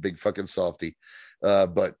I'm a big fucking softie.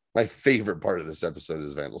 But my favorite part of this episode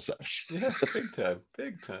is Vandal Savage. Yeah,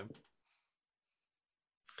 big time.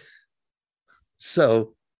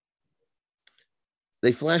 So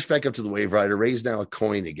they flash back up to the Wave Rider. Ray's now a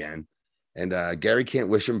coin again, and Gary can't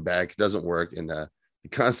wish him back. It doesn't work. And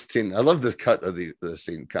Constantine, I love the cut of the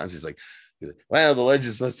scene. Constantine's like, wow, the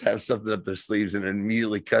legends must have something up their sleeves, and it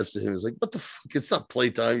immediately cuts to him. He's like, what the fuck? It's not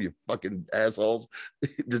playtime, you fucking assholes.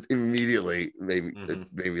 Just immediately made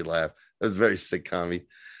me laugh. That was very sitcom-y.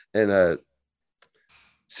 And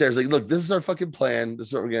Sarah's like, look, this is our fucking plan. This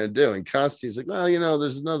is what we're going to do. And Constantine's like, well,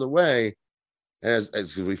 there's another way.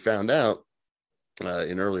 As we found out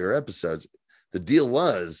in earlier episodes, the deal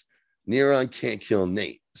was Neron can't kill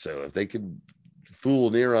Nate. So if they could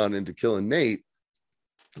fool Neron into killing Nate,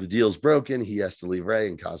 the deal's broken. He has to leave Ray,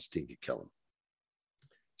 and Constantine can kill him.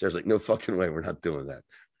 Sarah's like, no fucking way. We're not doing that.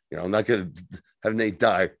 I'm not going to have Nate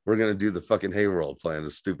die. We're going to do the fucking Hayworld plan,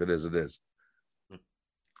 as stupid as it is.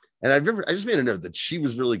 And I just made a note that she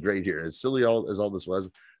was really great here. As silly as all this was,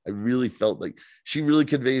 I really felt like she really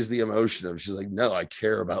conveys the emotion of, she's like, no, I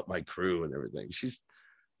care about my crew and everything. She's,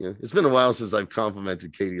 it's been a while since I've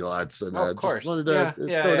complimented Katie lots. And of course. Just wanted to throw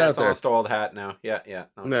it out it's there. Almost old hat now. Yeah.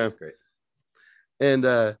 No, that's great. And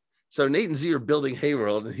so Nate and Z are building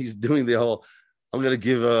Hayworld, and he's doing the whole, I'm going to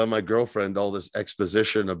give my girlfriend all this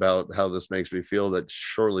exposition about how this makes me feel that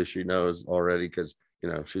surely she knows already because,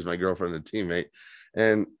 she's my girlfriend and teammate.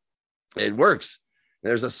 And it works.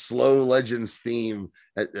 There's a slow Legends theme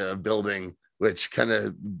at building, which kind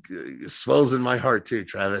of swells in my heart too,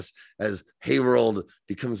 Travis, as Hayworld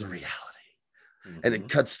becomes a reality. And it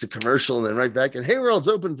cuts to commercial and then right back, and Hayworld's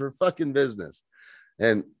open for fucking business.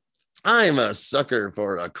 And I'm a sucker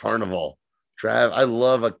for a carnival, Trav. I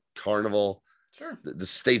love a carnival. Sure. The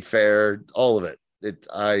state fair, all of it.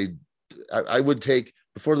 I would take,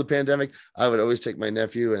 before the pandemic, I would always take my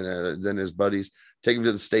nephew and then his buddies, take him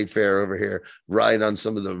to the state fair over here, ride on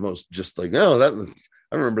some of the most just like, I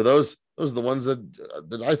remember those are the ones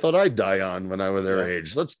that I thought I'd die on when I was their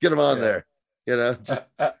age. Let's get them on there.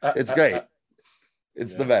 It's great.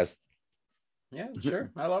 It's the best. Yeah, sure.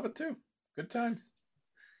 I love it too. Good times.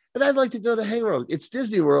 And I'd like to go to Hayworld. It's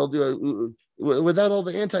Disney World without all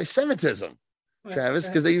the anti-Semitism, Travis,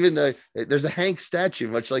 because they even there's a Hank statue,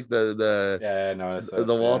 much like the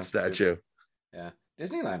Walt statue. Yeah,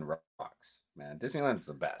 Disneyland rocks, man. Disneyland's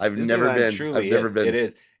the best. I've never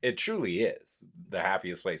been. It truly is the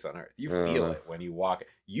happiest place on earth. You feel it when you walk.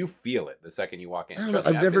 You feel it the second you walk in.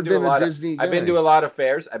 I've never been a Disney guy. I've been to a lot of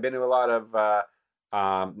fairs. I've been to a lot of.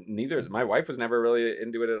 Neither my wife was never really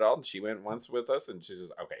into it at all, and she went once with us, and she says,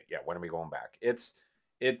 "Okay, yeah, when are we going back?" It's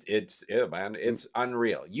man, it's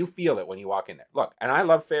unreal. You feel it when you walk in there. Look, and I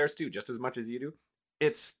love fairs too, just as much as you do.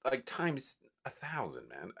 It's like times 1,000,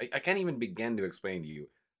 man. I can't even begin to explain to you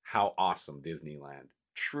how awesome Disneyland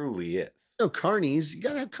truly is. No carnies, you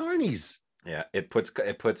gotta have carnies. Yeah, it puts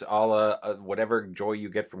all whatever joy you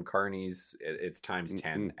get from carnies, it's times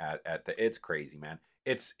 10 at the. It's crazy, man.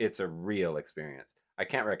 It's a real experience. I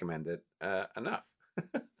can't recommend it enough.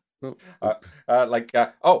 Okay.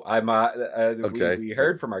 We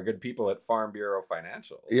heard from our good people at Farm Bureau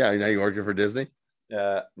Financial. Yeah, now you're working for Disney?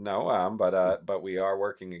 No, but we are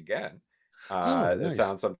working again. Nice. It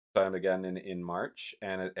sounds sometime again in March,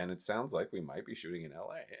 and it sounds like we might be shooting in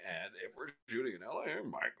LA. And if we're shooting in LA, we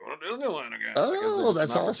might go to Disneyland again. Oh,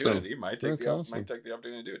 that's awesome. Might take the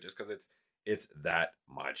opportunity to do it just because it's that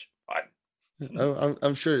much fun.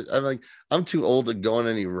 I'm sure. I'm too old to go on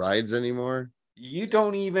any rides anymore. You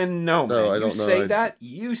don't even know, man. No, I don't know.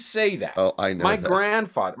 You say that. Oh, I know. My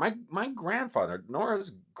grandfather,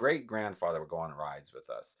 Nora's great grandfather would go on rides with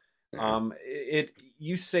us.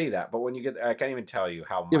 You say that, but when you get, I can't even tell you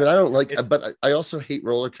how much. Yeah, but I don't like. But I also hate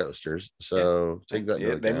roller coasters. So take that.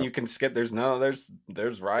 Yeah, then you can skip. There's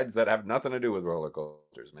rides that have nothing to do with roller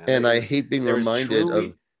coasters, man. And I hate being reminded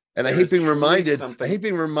of. And I hate being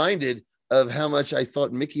reminded of how much I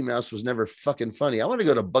thought Mickey Mouse was never fucking funny. I want to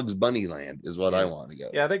go to Bugs Bunny Land is what I want to go.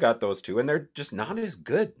 Yeah, they got those too, and they're just not as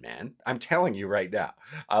good, man. I'm telling you right now.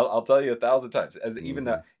 I'll tell you 1,000 times. As even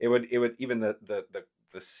the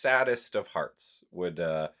saddest of hearts would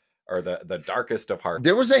the darkest of hearts.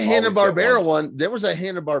 There was a Hanna-Barbera one. There was a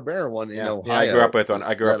Hanna-Barbera one in Ohio. Yeah, I grew up with one.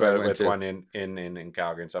 I grew up with one in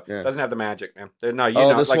Calgary and stuff. Yeah. Doesn't have the magic, man.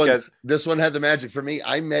 No, this one had the magic for me.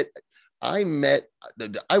 I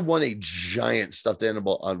won a giant stuffed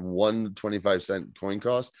animal on 1.25 coin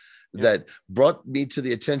cost that brought me to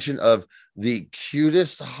the attention of the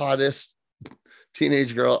cutest, hottest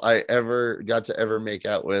teenage girl I ever got to make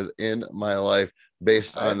out with in my life,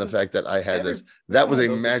 based on the fact that I had this. That was a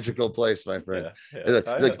magical place, my friend.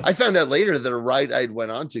 I found out later that a ride I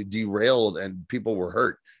went on to derailed and people were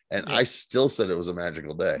hurt, and I still said it was a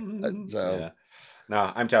magical day. So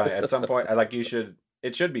no, I'm telling you, at some point,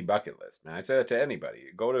 it should be bucket list, man. I say that to anybody.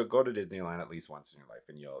 Go to Disneyland at least once in your life,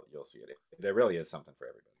 and you'll see it. There really is something for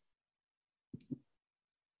everybody.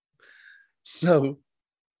 So,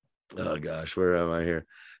 oh gosh, where am I here?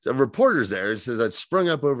 So, reporters there. It says I sprung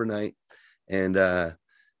up overnight, and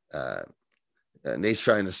Nate's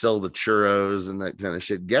trying to sell the churros and that kind of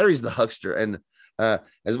shit. Gary's the huckster, and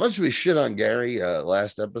as much as we shit on Gary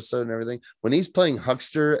last episode and everything, when he's playing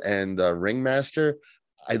huckster and ringmaster,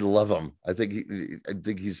 I love him. I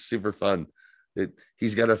think he's super fun.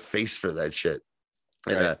 He's got a face for that shit.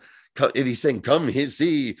 And and he's saying, "Come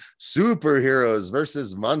see superheroes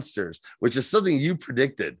versus monsters," which is something you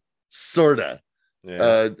predicted, sorta.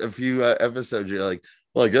 A few episodes. You're like,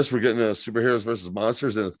 well, I guess we're getting superheroes versus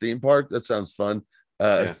monsters in a theme park. That sounds fun.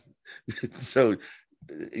 So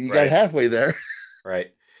you got halfway there,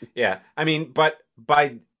 right? Yeah, I mean, but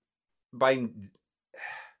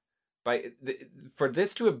for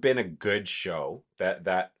this to have been a good show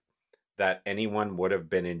that anyone would have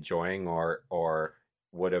been enjoying, or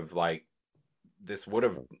would have would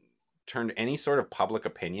have turned any sort of public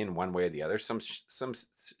opinion one way or the other. Some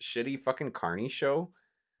shitty fucking Carney show.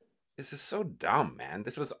 This is so dumb, man.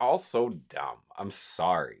 This was all so dumb. I'm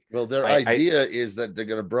sorry. Well, their idea is that they're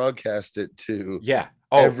going to broadcast it to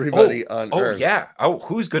everybody on Earth. Oh yeah. Oh,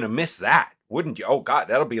 who's going to miss that? Wouldn't you? Oh God,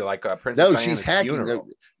 that'll be like a Princess No, Diana's she's hacking. funeral.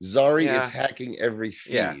 Zari is hacking every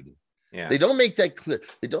feed. Yeah. They don't make that clear.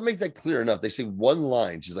 They don't make that clear enough. They say one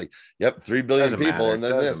line. She's like, "Yep, 3 billion people," and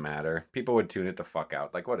then doesn't matter. People would tune it the fuck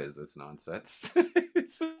out. Like, what is this nonsense?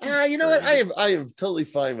 You know what? I am totally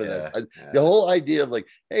fine with this. The whole idea of like,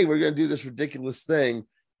 hey, we're gonna do this ridiculous thing,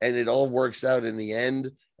 and it all works out in the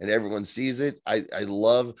end, and everyone sees it. I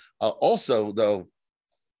love. Also, though,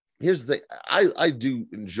 here's the thing. I do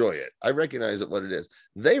enjoy it. I recognize it what it is.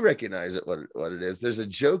 They recognize it what it is. There's a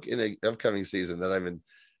joke in an upcoming season that I've been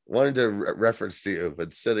wanted to reference to you,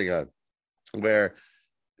 but sitting on, where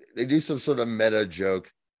they do some sort of meta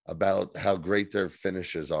joke about how great their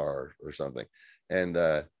finishes are or something. And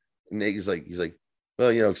Nate he's like,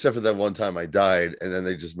 well, you know, except for that one time I died, and then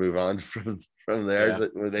they just move on from there,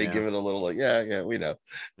 where they give it a little like, yeah, we know.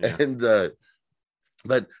 Yeah. And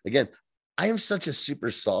but again, I am such a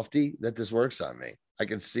super softy that this works on me. I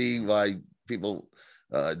can see why people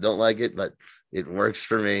don't like it, but it works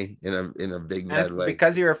for me in a big bad way.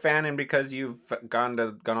 Because you're a fan, and because you've gone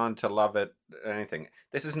on to love it. Anything.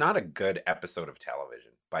 This is not a good episode of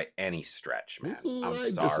television by any stretch, man. I'm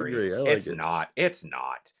sorry. It's not. It's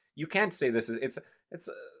not. You can't say this is.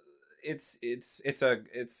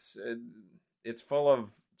 It's full of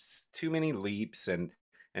too many leaps and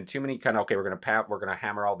too many kind of, okay, we're gonna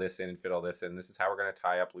hammer all this in and fit all this in. This is how we're gonna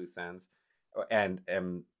tie up loose ends, and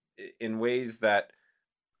in ways that,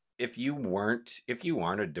 if you aren't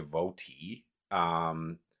a devotee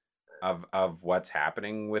of what's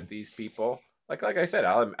happening with these people, like I said,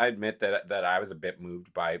 I admit that I was a bit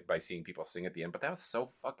moved by seeing people sing at the end, but that was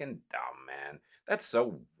so fucking dumb, man. That's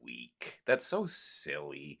so weak. That's so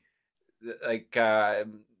silly. Like I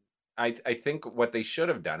think what they should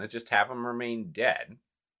have done is just have them remain dead,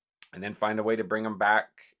 and then find a way to bring them back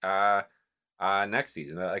next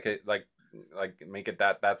season. Like make it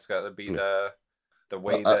that's got to be the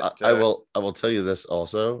way that I will tell you this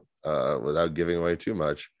also, without giving away too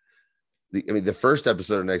much. The first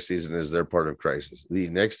episode of next season is their part of Crisis. The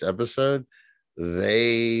next episode,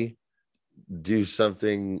 they do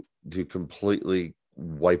something to completely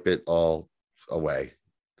wipe it all away.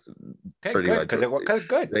 Okay,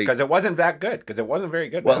 good, because it wasn't that good, because it wasn't very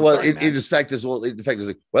good. In fact is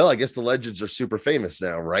like, well, I guess the legends are super famous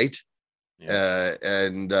now, right? Yeah.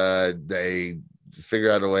 And they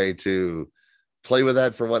figure out a way to play with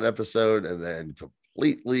that for one episode and then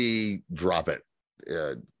completely drop it.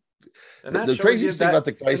 And the craziest thing about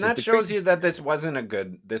the Crisis, and that shows you that this wasn't a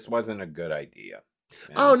good idea.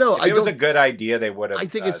 Man. Oh no, if it was a good idea, they would have. I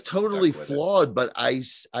think it's totally flawed, but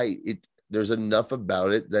there's enough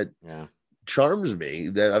about it that charms me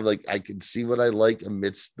that I'm like, I can see what I like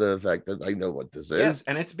amidst the fact that I know what this is. Yes,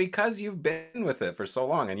 and it's because you've been with it for so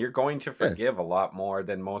long, and you're going to forgive a lot more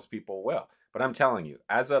than most people will. But I'm telling you,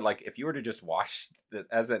 as a like, if you were to just watch the,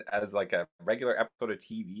 as like a regular episode of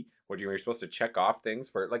TV, where you're supposed to check off things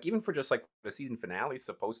for like even for just like the season finale is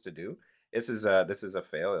supposed to do, this is a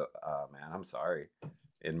fail, man. I'm sorry,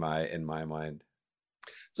 in my mind.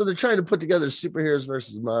 So they're trying to put together superheroes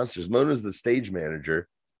versus monsters. Mona's the stage manager.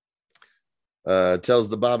 Tells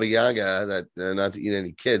the Baba Yaga that not to eat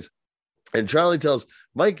any kids, and Charlie tells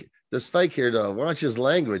Mike the Spike here to watch his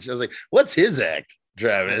language. I was like, "What's his act,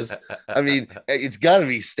 Travis?" I mean, it's got to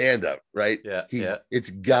be stand up, right? Yeah,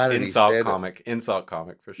 It's got to be stand up. Insult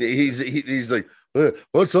comic for sure. He's like,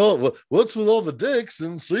 what's with all the dicks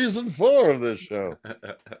in season 4 of this show?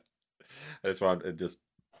 I just want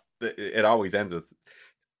it always ends with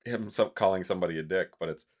him calling somebody a dick, but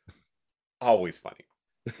it's always funny.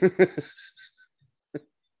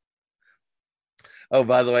 Oh,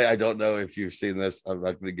 by the way, I don't know if you've seen this. I'm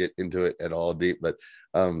not going to get into it at all deep, but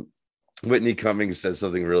Whitney Cummings said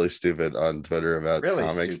something really stupid on Twitter about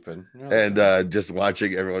comics. And just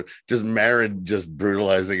watching everyone, just Marin just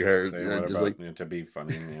brutalizing her. Just like, to be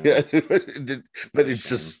funny. Yeah, but it's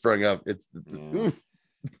just sprung up. It's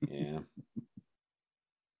yeah.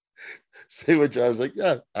 Say what I was like,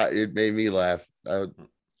 yeah, it made me laugh.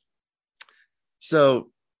 So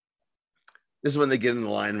this is when they get in the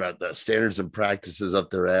line about the standards and practices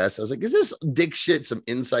up their ass. I was like, is this dick shit some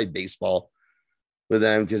inside baseball with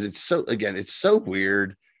them? Because it's so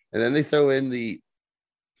weird. And then they throw in the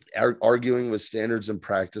arguing with standards and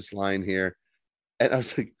practice line here. And I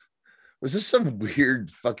was like, was there some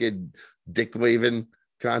weird fucking dick waving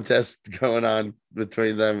contest going on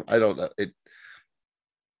between them? I don't know.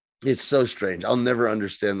 It's so strange. I'll never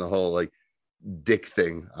understand the whole like dick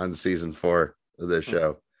thing on season 4 of this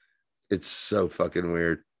show. It's so fucking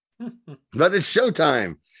weird. But it's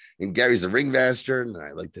showtime. And Gary's the ringmaster, and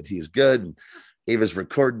I like that he's good. And Ava's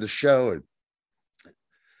recording the show, and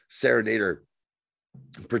Sarah Nader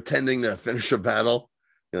pretending to finish a battle.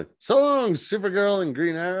 Like, so long, Supergirl and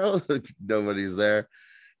Green Arrow. Nobody's there.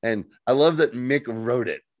 And I love that Mick wrote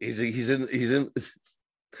it. He's in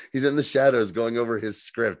the shadows going over his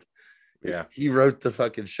script. Yeah, he wrote the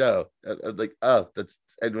fucking show. Like, oh,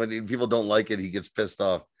 and when people don't like it, he gets pissed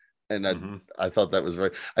off. And I thought that was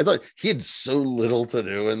I thought he had so little to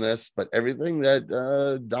do in this, but everything that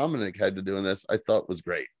Dominic had to do in this, I thought was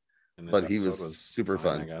great. But he was super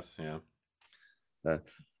fun, I guess. Yeah.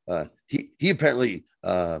 He apparently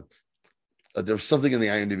there was something in the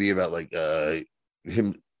IMDb about like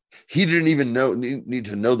him. He didn't even need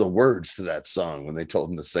to know the words to that song when they told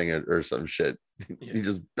him to sing it or some shit. Yeah. He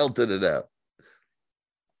just belted it out.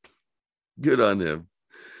 Good on him.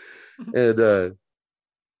 And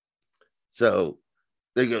so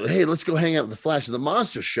they go, hey, let's go hang out with the Flash. And the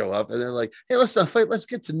monsters show up, and they're like, hey, let's not fight. Let's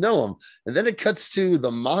get to know him. And then it cuts to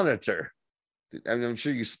the Monitor. I mean, I'm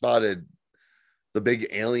sure you spotted the big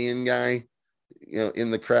alien guy,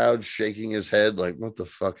 in the crowd, shaking his head like, what the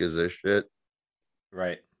fuck is this shit?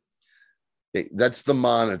 Right. Okay, that's the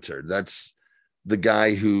Monitor. That's the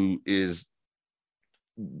guy who is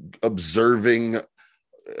observing,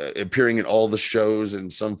 appearing in all the shows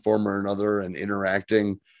in some form or another, and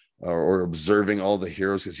interacting or observing all the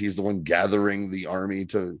heroes, because he's the one gathering the army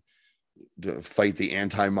to fight the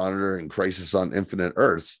Anti-Monitor and Crisis on Infinite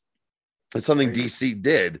Earths. It's something DC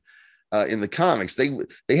did in the comics.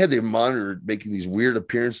 They had the Monitor making these weird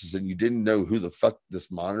appearances, and you didn't know who the fuck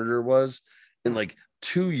this Monitor was in like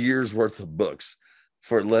 2 years worth of books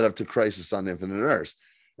for it led up to Crisis on Infinite Earths.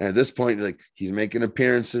 And at this point, like, he's making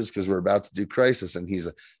appearances because we're about to do Crisis, and he's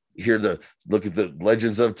here to look at the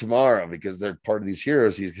Legends of Tomorrow because they're part of these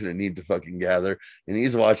heroes he's going to need to fucking gather. And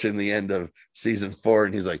he's watching the end of season 4,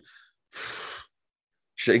 and he's like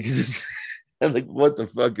shaking his head like, what the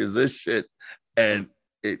fuck is this shit? And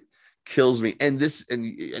it kills me. And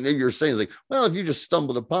I know you were saying, it's like, well, if you just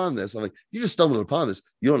stumbled upon this, I'm like, you just stumbled upon this,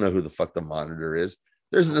 you don't know who the fuck the Monitor is.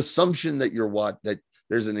 There's an assumption that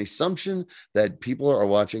there's an assumption that people are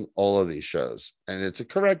watching all of these shows, and it's a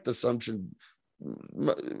correct assumption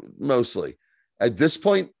mostly at this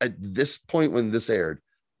point when this aired.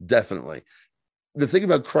 Definitely. The thing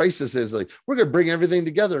about Crisis is, like, we're going to bring everything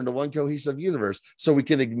together into one cohesive universe so we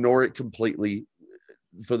can ignore it completely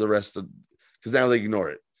for the rest of, because now they ignore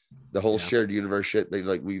it, the whole shared universe shit. They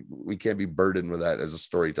like, we can't be burdened with that as a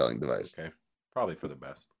storytelling device. Okay, probably for the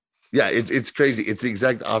best. Yeah, it's crazy. It's the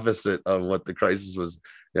exact opposite of what the Crisis was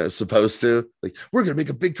supposed to. Like, we're going to make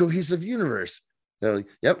a big cohesive universe. They're like,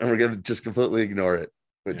 yep, and we're going to just completely ignore it,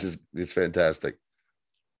 which is fantastic.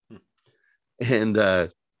 And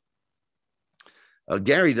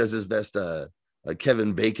Gary does his best.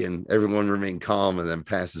 Kevin Bacon, everyone remain calm, and then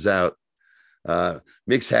passes out.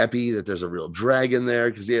 Mick's happy that there's a real dragon there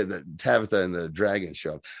because he had the Tabitha and the dragon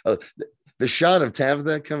show up. The shot of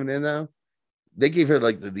Tabitha coming in now, they gave her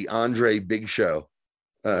like the Andre Big Show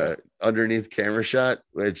underneath camera shot,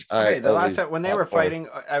 which the last time when they were fighting,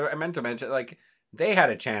 I meant to mention, like, they had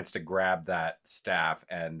a chance to grab that staff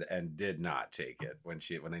and did not take it when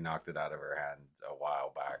they knocked it out of her hand a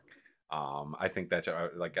while back. I think that's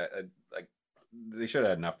like they should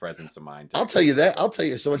have had enough presence of mind. I'll tell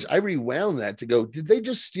you so much. I rewound that to go, did they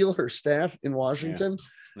just steal her staff in Washington?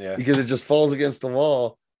 Yeah. Because it just falls against the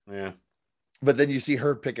wall. Yeah. But then you see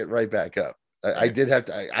her pick it right back up. I did have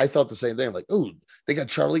to, I thought the same thing. I'm like, oh, they got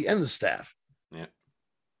Charlie and the staff. Yeah.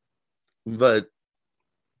 But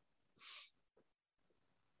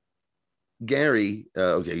Gary,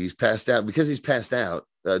 okay, he's passed out. Because he's passed out,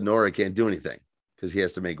 Nora can't do anything because he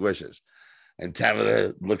has to make wishes. And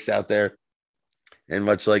Tabitha looks out there, and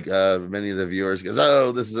much like many of the viewers, goes,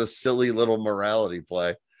 oh, this is a silly little morality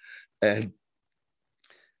play. And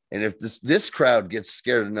if this crowd gets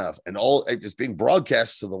scared enough, and all it's being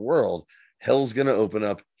broadcast to the world, hell's going to open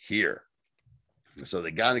up here. So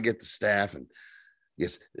they got to get the staff, and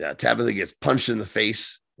yes, Tabitha gets punched in the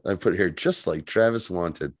face. I put here just like Travis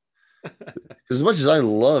wanted. As much as I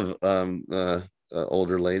love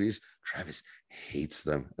older ladies, Travis hates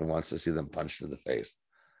them and wants to see them punched in the face.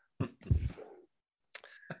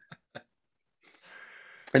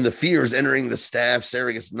 And the fear is entering the staff.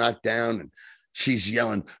 Sarah gets knocked down, and she's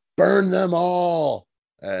yelling, burn them all.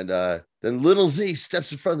 And then little Z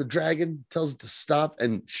steps in front of the dragon, tells it to stop,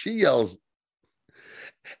 and she yells.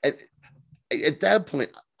 And at that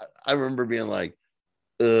point, I remember being like,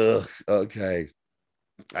 ugh, okay,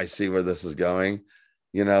 I see where this is going,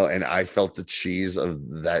 and I felt the cheese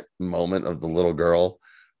of that moment of the little girl.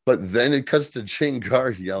 But then it cuts to Jane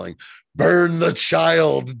Gar yelling, burn the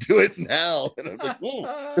child, do it now. And I'm like,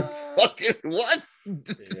 oh, fucking what?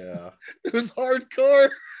 Yeah. It was hardcore.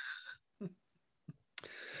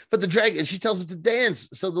 But the dragon, she tells it to dance.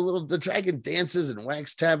 So the dragon dances and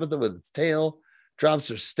whacks Tabitha with its tail, drops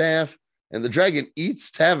her staff, and the dragon eats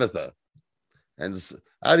Tabitha. And it's,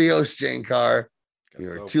 adios, Jane Carr.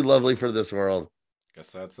 You're too lovely for this world.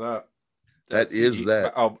 Guess that's up. That is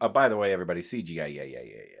that. Oh, by the way, everybody, CGI, yeah.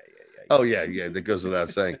 Oh yeah, that goes without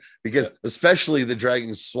saying. Because especially the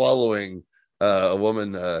dragon swallowing a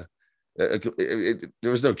woman. There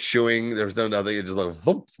was no chewing, there was no nothing. It just like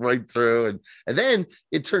thump right through, and then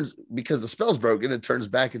it turns, because the spell's broken, it turns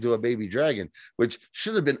back into a baby dragon, which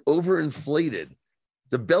should have been overinflated.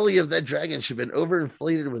 The belly of that dragon should have been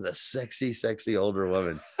overinflated with a sexy older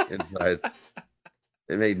woman inside.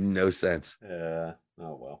 It made no sense. Yeah.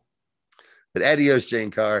 Oh well. But adios,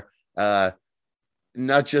 Jane Carr.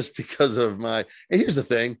 Not just because of my. And here's the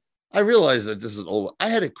thing. I realize that this is old. I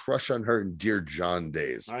had a crush on her in Dear John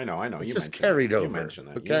days. I know. You just carried over. You mentioned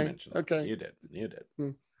that. Okay. Okay. You did.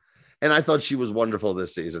 And I thought she was wonderful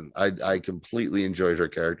this season. I completely enjoyed her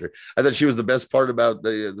character. I thought she was the best part about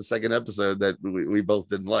the second episode that we both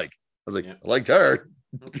didn't like. I was like, I liked her.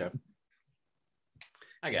 Okay.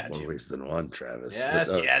 I got More you. ways than one, Travis.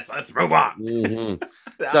 Yes. Let's move on.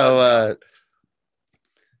 Mm-hmm. So,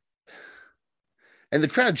 and the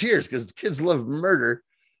crowd cheers because the kids love murder.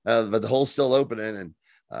 But the hole's still opening,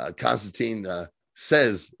 and Constantine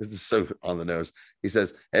says, this is so on the nose, he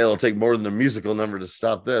says, hey, it'll take more than a musical number to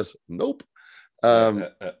stop this. Nope.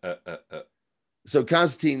 So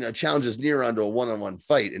Constantine challenges Neron to a one-on-one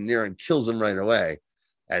fight, and Neron kills him right away.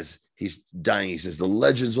 As he's dying, he says, the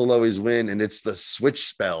legends will always win, and it's the switch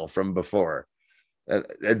spell from before.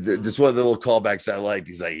 That's one of the little callbacks I liked.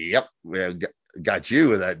 He's like, yep, we got you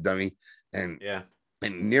with that, dummy. And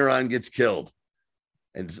Neron gets killed.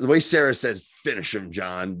 And the way Sarah says, finish him,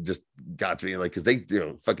 John, just got to me, like, because they,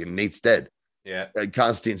 fucking Nate's dead. Yeah. And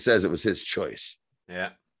Constantine says it was his choice. Yeah.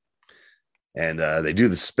 And they do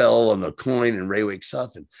the spell on the coin, and Ray wakes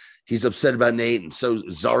up, and he's upset about Nate. And so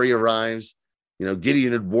Zari arrives.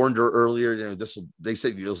 Gideon had warned her earlier, they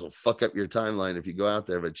said this will fuck up your timeline if you go out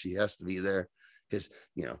there, but she has to be there because,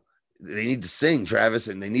 they need to sing, Travis,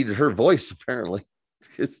 and they needed her voice, apparently,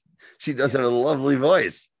 because she does have a lovely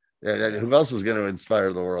voice. And who else was going to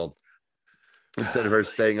inspire the world instead of her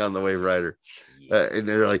staying on the Wave Rider? And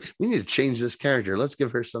they're like, we need to change this character. Let's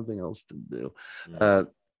give her something else to do.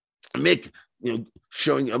 Mick,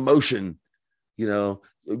 showing emotion,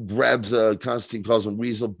 grabs Constantine, calls him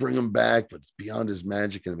Weasel, bring him back, but it's beyond his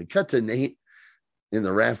magic. And then we cut to Nate in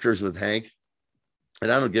the rafters with Hank.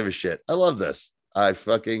 And I don't give a shit. I love this. I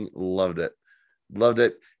fucking loved it.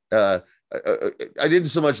 I didn't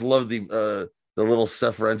so much love the little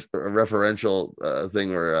referential thing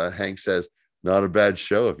where Hank says, "Not a bad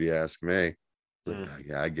show if you ask me." Like,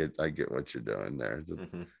 yeah, I get what you're doing there. Just,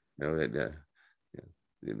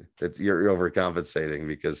 you're overcompensating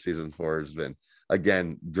because season 4 has been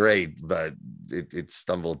again great, but it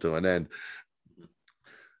stumbled to an end.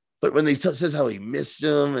 But when he says how he missed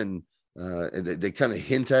him and they kind of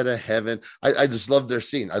hint at a heaven, I just love their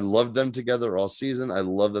scene. I loved them together all season. I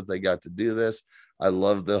love that they got to do this. I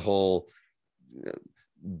love the whole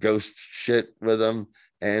ghost shit with them.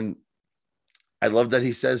 And I love that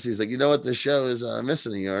he says, he's like, you know what the show is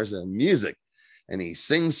missing of yours? Music. And he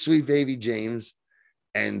sings Sweet Baby James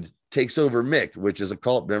and takes over Mick, which is a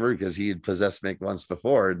cult member because he had possessed Mick once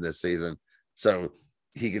before in this season. So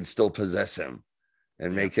he can still possess him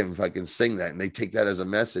and make him fucking sing that. And they take that as a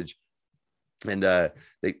message. And they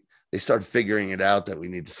start figuring it out that we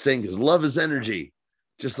need to sing because love is energy.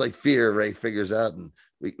 Just like fear, Ray figures out, and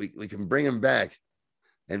we can bring him back.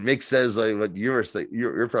 And Mick says, like, what you're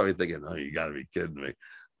probably thinking, oh, you got to be kidding me.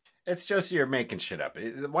 It's just you're making shit up.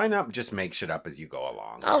 Why not just make shit up as you go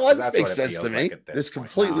along? Oh, this makes sense to me. This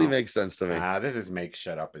completely makes sense to me. This is make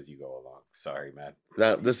shit up as you go along. Sorry, Matt.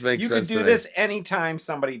 No, this makes sense. You can do this anytime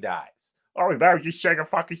somebody dies. Oh, that was just sing a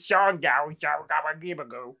fucking song, guy.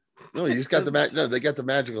 No, you just got the No, they got the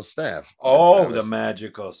magical staff. Oh, the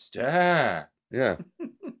magical staff. Yeah.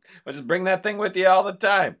 Well, just bring that thing with you all the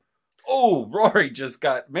time. Oh, Rory just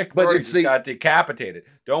got decapitated.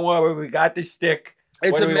 Don't worry, we got the stick.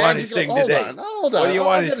 It's what a do we magical. Want to sing today? Hold on. What do you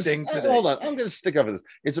want to sing today? Hold on. I'm going to stick up with this.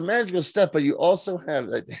 It's a magical step, but you also have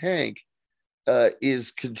that Hank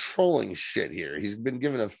is controlling shit here. He's been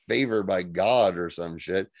given a favor by God or some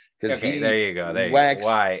shit. Okay, there you go.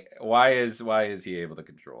 Why is he able to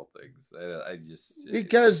control things? I just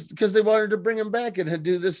because they wanted to bring him back and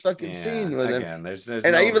do this fucking scene with him. There's and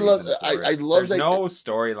no I even love there's no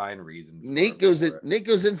storyline reason. Nate goes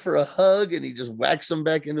in for a hug and he just whacks him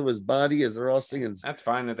back into his body as they're all singing. That's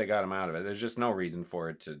fine that they got him out of it. There's just no reason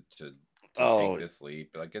for it to take this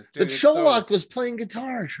leap. Like the Sherlock was playing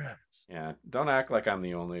guitar, Travis. Yeah, don't act like I'm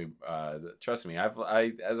the only. Trust me,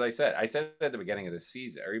 as I said at the beginning of this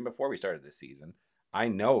season, or even before we started this season, I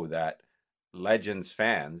know that Legends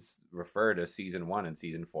fans refer to season 1 and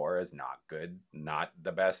season 4 as not good, not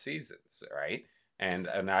the best seasons, right?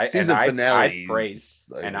 I've praised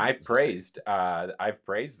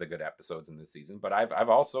the good episodes in this season, but I've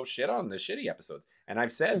also shit on the shitty episodes, and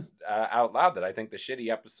I've said out loud that I think the shitty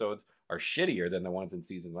episodes are shittier than the ones in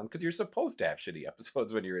season 1 because you're supposed to have shitty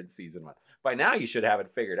episodes when you're in season 1. By now, you should have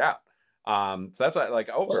it figured out. So that's why, like,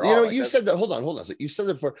 overall, you said that. Hold on. So you said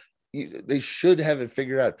that before. They should have it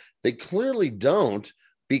figured out. They clearly don't,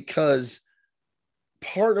 because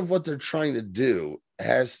part of what they're trying to do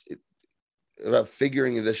about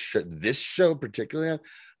figuring this show particularly out.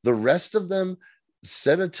 The rest of them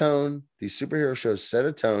set a tone. These superhero shows set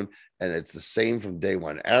a tone, and it's the same from day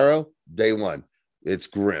one. Arrow, day one, it's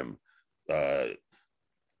grim.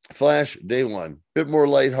 Flash, day one, bit more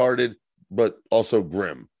lighthearted, but also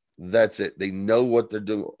grim. That's it. They know what they're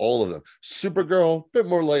doing. All of them. Supergirl, bit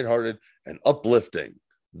more lighthearted and uplifting.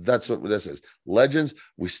 That's what this is. Legends,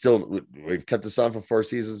 we've kept this on for 4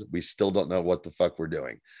 seasons. We still don't know what the fuck we're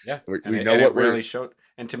doing. Yeah, we know what really showed.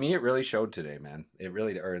 And to me, it really showed today, man. It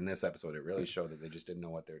really, or in this episode, it really showed that they just didn't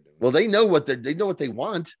know what they're doing. Well, they know what they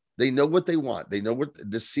want. They know what they want. They know what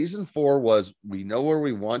this season 4 was. We know where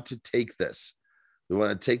we want to take this. We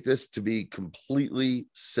want to take this to be completely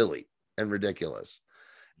silly and ridiculous.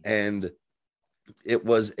 And it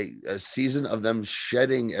was a season of them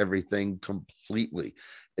shedding everything completely,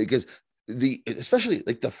 because especially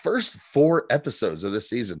like the first 4 episodes of this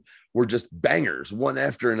season were just bangers, one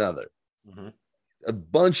after another. Mm-hmm. A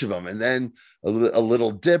bunch of them, and then a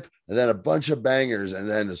little dip, and then a bunch of bangers, and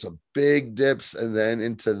then some big dips, and then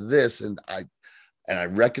into this. And I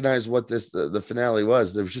recognize what the finale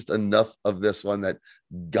was. There was just enough of this one that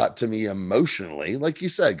got to me emotionally, like you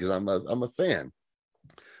said, because I'm a fan.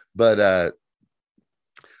 But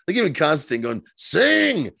like even Constantine going,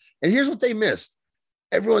 sing, and here's what they missed: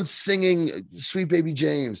 everyone's singing Sweet Baby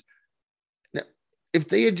James. Now, if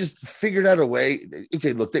they had just figured out a way,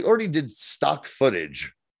 okay, look, they already did stock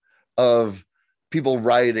footage of people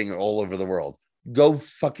rioting all over the world. Go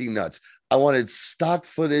fucking nuts. I wanted stock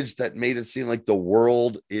footage that made it seem like the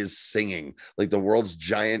world is singing, like the world's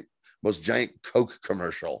most giant Coke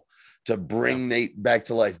commercial, to bring Nate back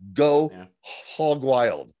to life. Go hog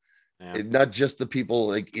wild. Yeah. Not just the people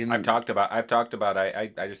like in. I've talked about. I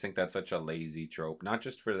just think that's such a lazy trope, not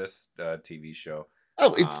just for this TV show.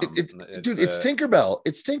 Oh, it's Tinkerbell.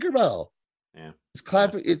 It's Tinkerbell. Yeah, it's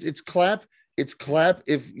clap. It's clap. It's clap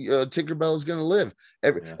if Tinkerbell is going to live.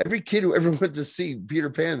 Every kid who ever went to see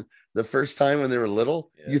Peter Pan the first time when they were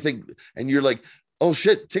little, you think, and you're like, oh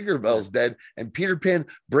shit, Tinkerbell's dead. And Peter Pan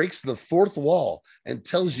breaks the fourth wall and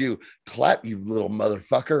tells you, clap, you little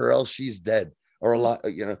motherfucker, or else she's dead or alive,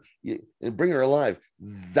 and bring her alive.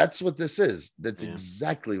 That's what this is. That's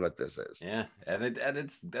exactly what this is. Yeah. And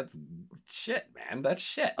that's shit, man. That's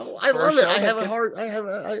shit. Oh, I love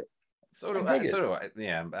it. So do I.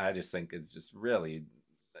 Yeah. I just think it's just really,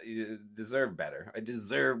 you deserve better.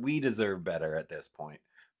 We deserve better at this point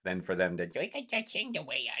than for them to like, I just sing the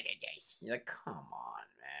way out of this. You're like, come on,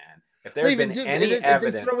 man. If there had been any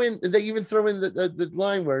evidence, they even throw in the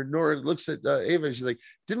line where Nora looks at Ava and she's like,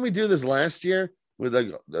 "Didn't we do this last year with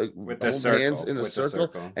the hands in a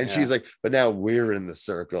circle?" And she's like, "But now we're in the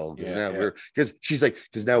circle because she's like,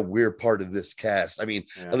 because now we're part of this cast. I mean,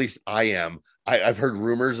 at least I am. I've heard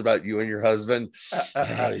rumors about you and your husband.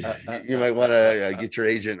 You might want to get your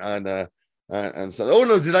agent on so. Oh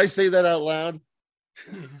no, did I say that out loud?"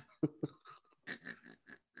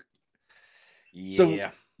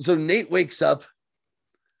 So Nate wakes up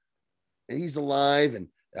and he's alive, and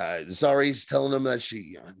Zari's telling him that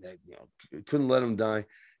she couldn't let him die,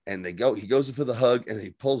 and he goes for the hug and he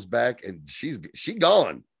pulls back and she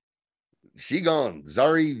gone.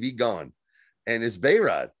 Zari be gone. And it's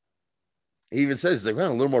Bayrod. He even says, like,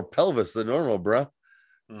 well, a little more pelvis than normal, bro.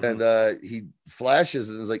 And he flashes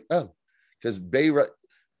and is like, oh, because Bayrod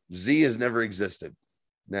Z has never existed.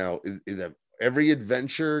 Now, every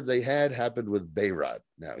adventure they had happened with Bayrod.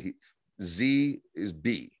 Now, Z is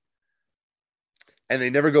B. And they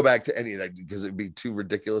never go back to any of that because it'd be too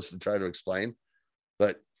ridiculous to try to explain.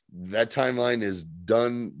 But that timeline is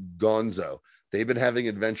done gonzo. They've been having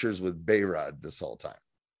adventures with Bayrod this whole time.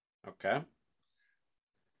 Okay.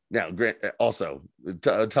 Now, also,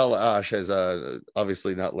 Tala Ash has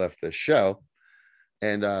obviously not left this show.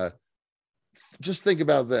 And just think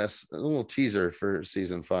about this, a little teaser for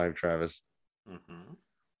season 5, Travis.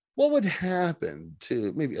 What would happen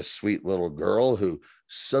to maybe a sweet little girl who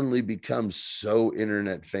suddenly becomes so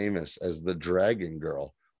internet famous as the Dragon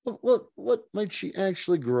Girl? What might she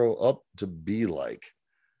actually grow up to be like?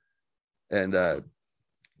 And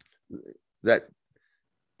that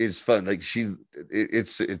is fun. Like she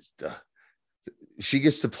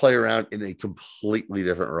gets to play around in a completely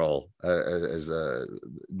different role as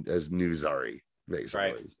new Zari, basically.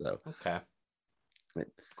 Right. So okay,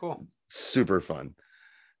 cool, super fun.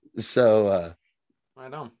 So I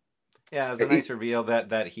know. Yeah, it's a nice reveal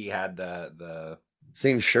that he had the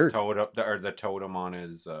same shirt the totem on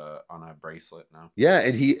his on a bracelet now. Yeah,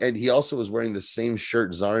 and he also was wearing the same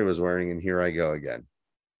shirt Zari was wearing in Here I Go Again.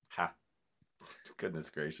 Ha. Goodness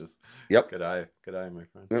gracious. Yep. Good eye, my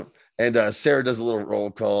friend. Yep. And Sarah does a little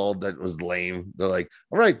roll call that was lame. They're like,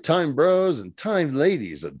 all right, time bros and time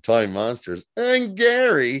ladies and time monsters and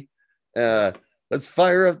Gary. Let's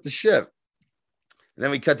fire up the ship. And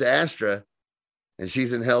then we cut to Astra, and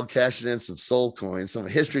she's in hell cashing in some soul coins, some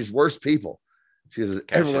of history's worst people. She says,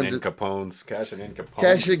 cashing in Capone's.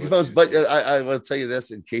 But I will tell you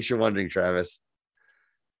this, in case you're wondering, Travis,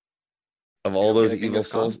 of all those evil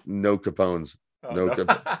souls, no Capones. No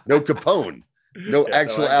Capone. No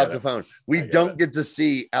actual Al Capone. We don't get to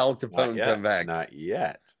see Al Capone come back. Not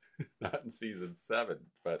yet. Not in season 7.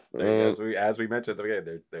 But as we mentioned at the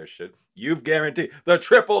beginning, there should. You've guaranteed the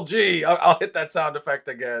triple G. I'll hit that sound effect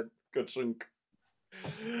again. Good chunk.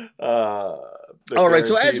 All right.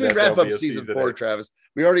 So as we wrap up season 4, Travis,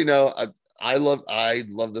 we already know I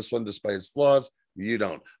love this one despite its flaws. You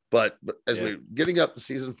don't. But as we're getting up to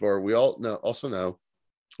season 4, we also know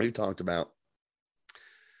we've talked about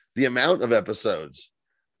the amount of episodes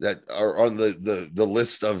that are on the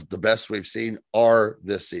list of the best we've seen are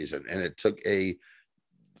this season. And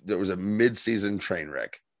there was a mid-season train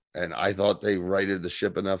wreck. And I thought they righted the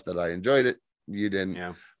ship enough that I enjoyed it. You didn't.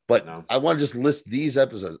 Yeah. But no. I want to just list these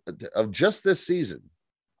episodes of just this season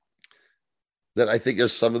that I think are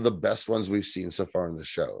some of the best ones we've seen so far in the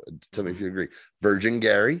show. Tell me if you agree. Virgin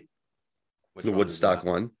Gary, the Woodstock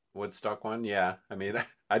one. Woodstock one, yeah. I mean,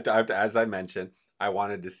 as I mentioned, I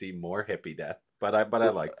wanted to see more hippie death, but I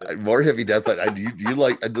liked it. More hippie death, but I believe you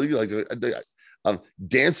like it.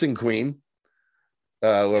 Dancing Queen,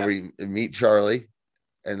 where we meet Charlie,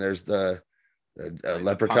 and there's the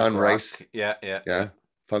Leprechaun Rice. Yeah.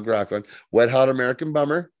 Punk rock one. Wet Hot American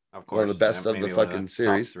Bummer. Of course. One of the best of the fucking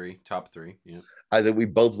series. Top three. Yeah. I think we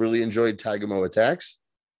both really enjoyed Tagamo Attacks.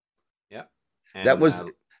 Yeah. And that was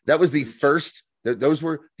the first. Those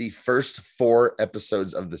were the first 4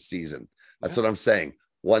 episodes of the season. That's what I'm saying.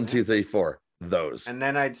 1, 2, 3, 4. those. And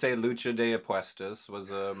then I'd say Lucha de Apuestas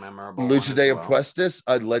was a memorable Lucha de well. Apuestas,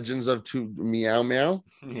 Legends of Tu Meow Meow.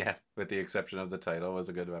 Yeah, with the exception of the title, was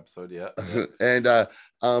a good episode. Yeah. And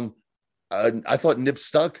I thought Nip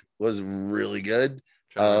Stuck was really good.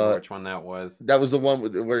 Trying to remember which one that was. That was the one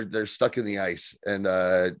where they're stuck in the ice, and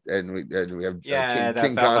we have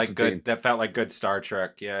King Constantine. That felt like good Star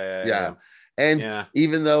Trek. Yeah. And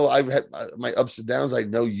even though I've had my ups and downs, I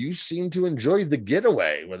know you seem to enjoy The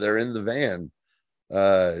Getaway where they're in the van.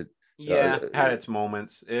 Had its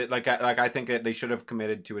moments. I think they should have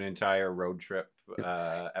committed to an entire road trip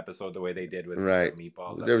episode the way they did with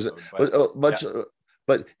Meatballs. There was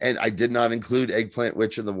but I did not include Eggplant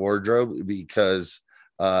Witch in the wardrobe because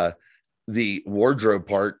the wardrobe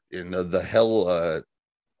part in the hell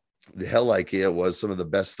IKEA was some of the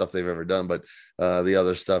best stuff they've ever done, but the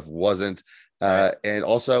other stuff wasn't. And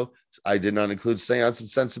also, I did not include Seance and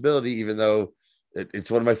Sensibility, even though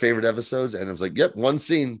it's one of my favorite episodes. And it was like, yep, one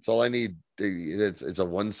scene. It's all I need. It's a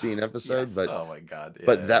one scene episode, yes. but oh my god,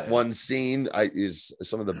 that one scene is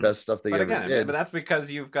some of the best stuff they ever did. But that's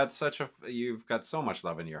because you've got so much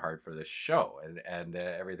love in your heart for this show and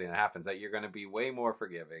everything that happens that you're going to be way more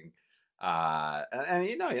forgiving. I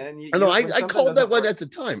called that one at the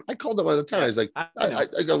time. I was like,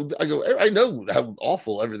 I go, I know how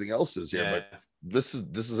awful everything else is here, but this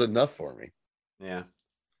is enough for me. Yeah.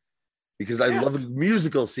 Because I love a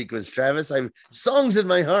musical sequence, Travis. I have songs in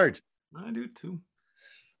my heart. I do too.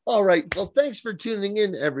 All right. Well, thanks for tuning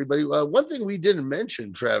in, everybody. One thing we didn't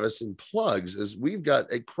mention, Travis, in plugs is we've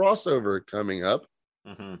got a crossover coming up.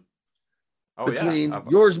 Mm-hmm. Between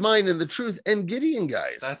Yours, Mine, and the Truth and Gideon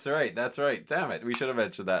Guys. That's right. Damn it, we should have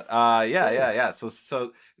mentioned that.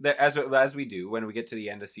 So as we do when we get to the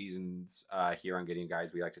end of seasons here on Gideon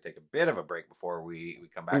Guys, we like to take a bit of a break before we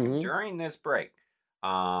come back. And during this break, we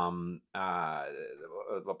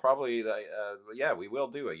will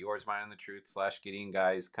do a Yours, Mine, and the Truth / Gideon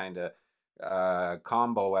Guys kind of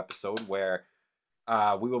combo episode where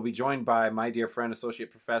we will be joined by my dear friend, associate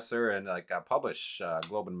professor, and published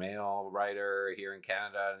Globe and Mail writer here in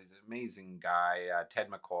Canada. He's an amazing guy, Ted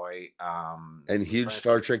McCoy, and huge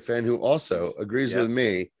Star Trek fan who also agrees with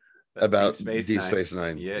me about Deep Space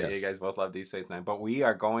Nine. Yeah, you guys both love Deep Space Nine. But we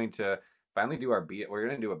are going to finally do we're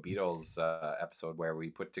going to do a Beatles episode where we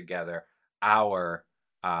put together our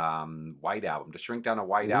White Album, to shrink down a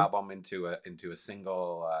White Album into a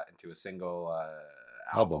single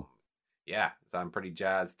album. Yeah, so I'm pretty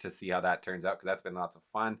jazzed to see how that turns out because that's been lots of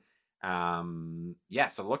fun.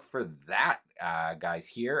 So look for that, guys,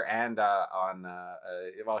 here and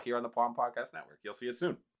here on the Palm Podcast Network. You'll see it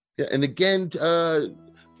soon. Yeah, and again,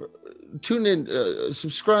 tune in,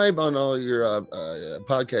 subscribe on all your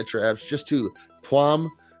podcatcher apps just to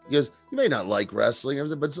Palm, because you may not like wrestling or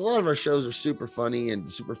everything, but a lot of our shows are super funny and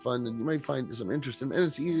super fun, and you might find some interest in, and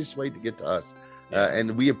it's the easiest way to get to us.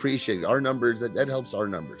 And we appreciate our numbers. That helps our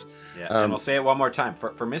numbers. Yeah, and we'll say it one more time.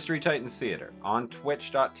 For Mystery Titans Theater on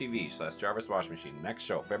twitch.tv/Jarvis Wash Machine. Next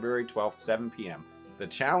show, February 12th, 7 p.m. The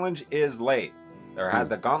challenge is late.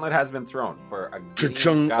 The gauntlet has been thrown for a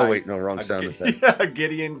Gideon Guys, wrong sound effect. A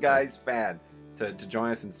Gideon Guys fan to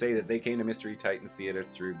join us and say that they came to Mystery Titans Theater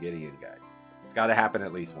through Gideon Guys. It's got to happen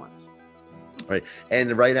at least once. All right.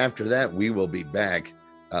 And right after that, we will be back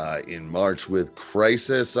in March with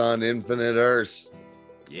Crisis on Infinite Earths.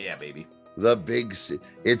 Yeah, baby.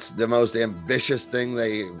 It's the most ambitious thing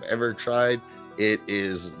they've ever tried. It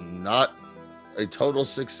is not a total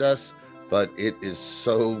success, but it is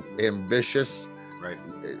so ambitious, right?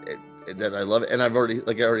 That I love it. And I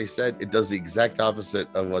already said, it does the exact opposite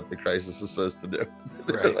of what the Crisis was supposed to do.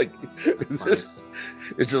 Right.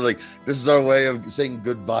 It's just like, this is our way of saying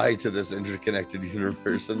goodbye to this interconnected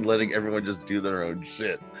universe and letting everyone just do their own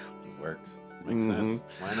shit. It works. Makes sense.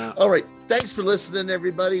 Why not? All right. Thanks for listening,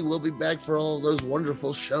 everybody. We'll be back for all those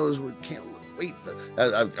wonderful shows. We can't wait.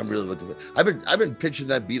 I'm really looking for it. I've been pitching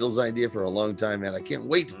that Beatles idea for a long time, man. I can't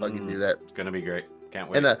wait to fucking do that. It's gonna be great. Can't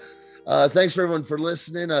wait. And thanks for everyone for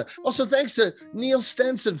listening. Also, thanks to Neil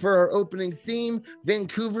Stenson for our opening theme,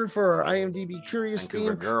 Vancouver for our IMDb Curious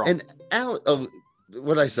Vancouver theme, girl. and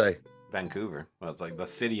what'd I say? Vancouver. Well, it's like the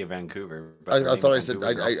city of Vancouver. I thought I said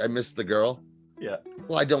I missed the girl. Yeah.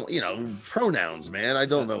 Well, I don't, pronouns, man. I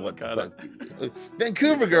don't know what.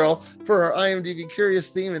 Vancouver girl for our IMDb Curious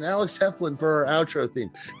theme, and Alex Heflin for our outro theme.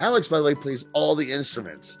 Alex, by the way, plays all the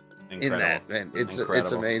instruments. Incredible. In that, man. It's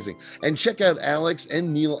amazing. And check out Alex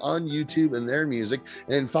and Neil on YouTube and their music,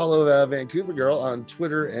 and follow Vancouver Girl on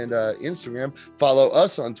Twitter and Instagram. Follow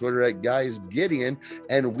us on Twitter at Guys Gideon,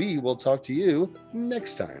 and we will talk to you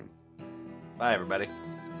next time. Bye, everybody.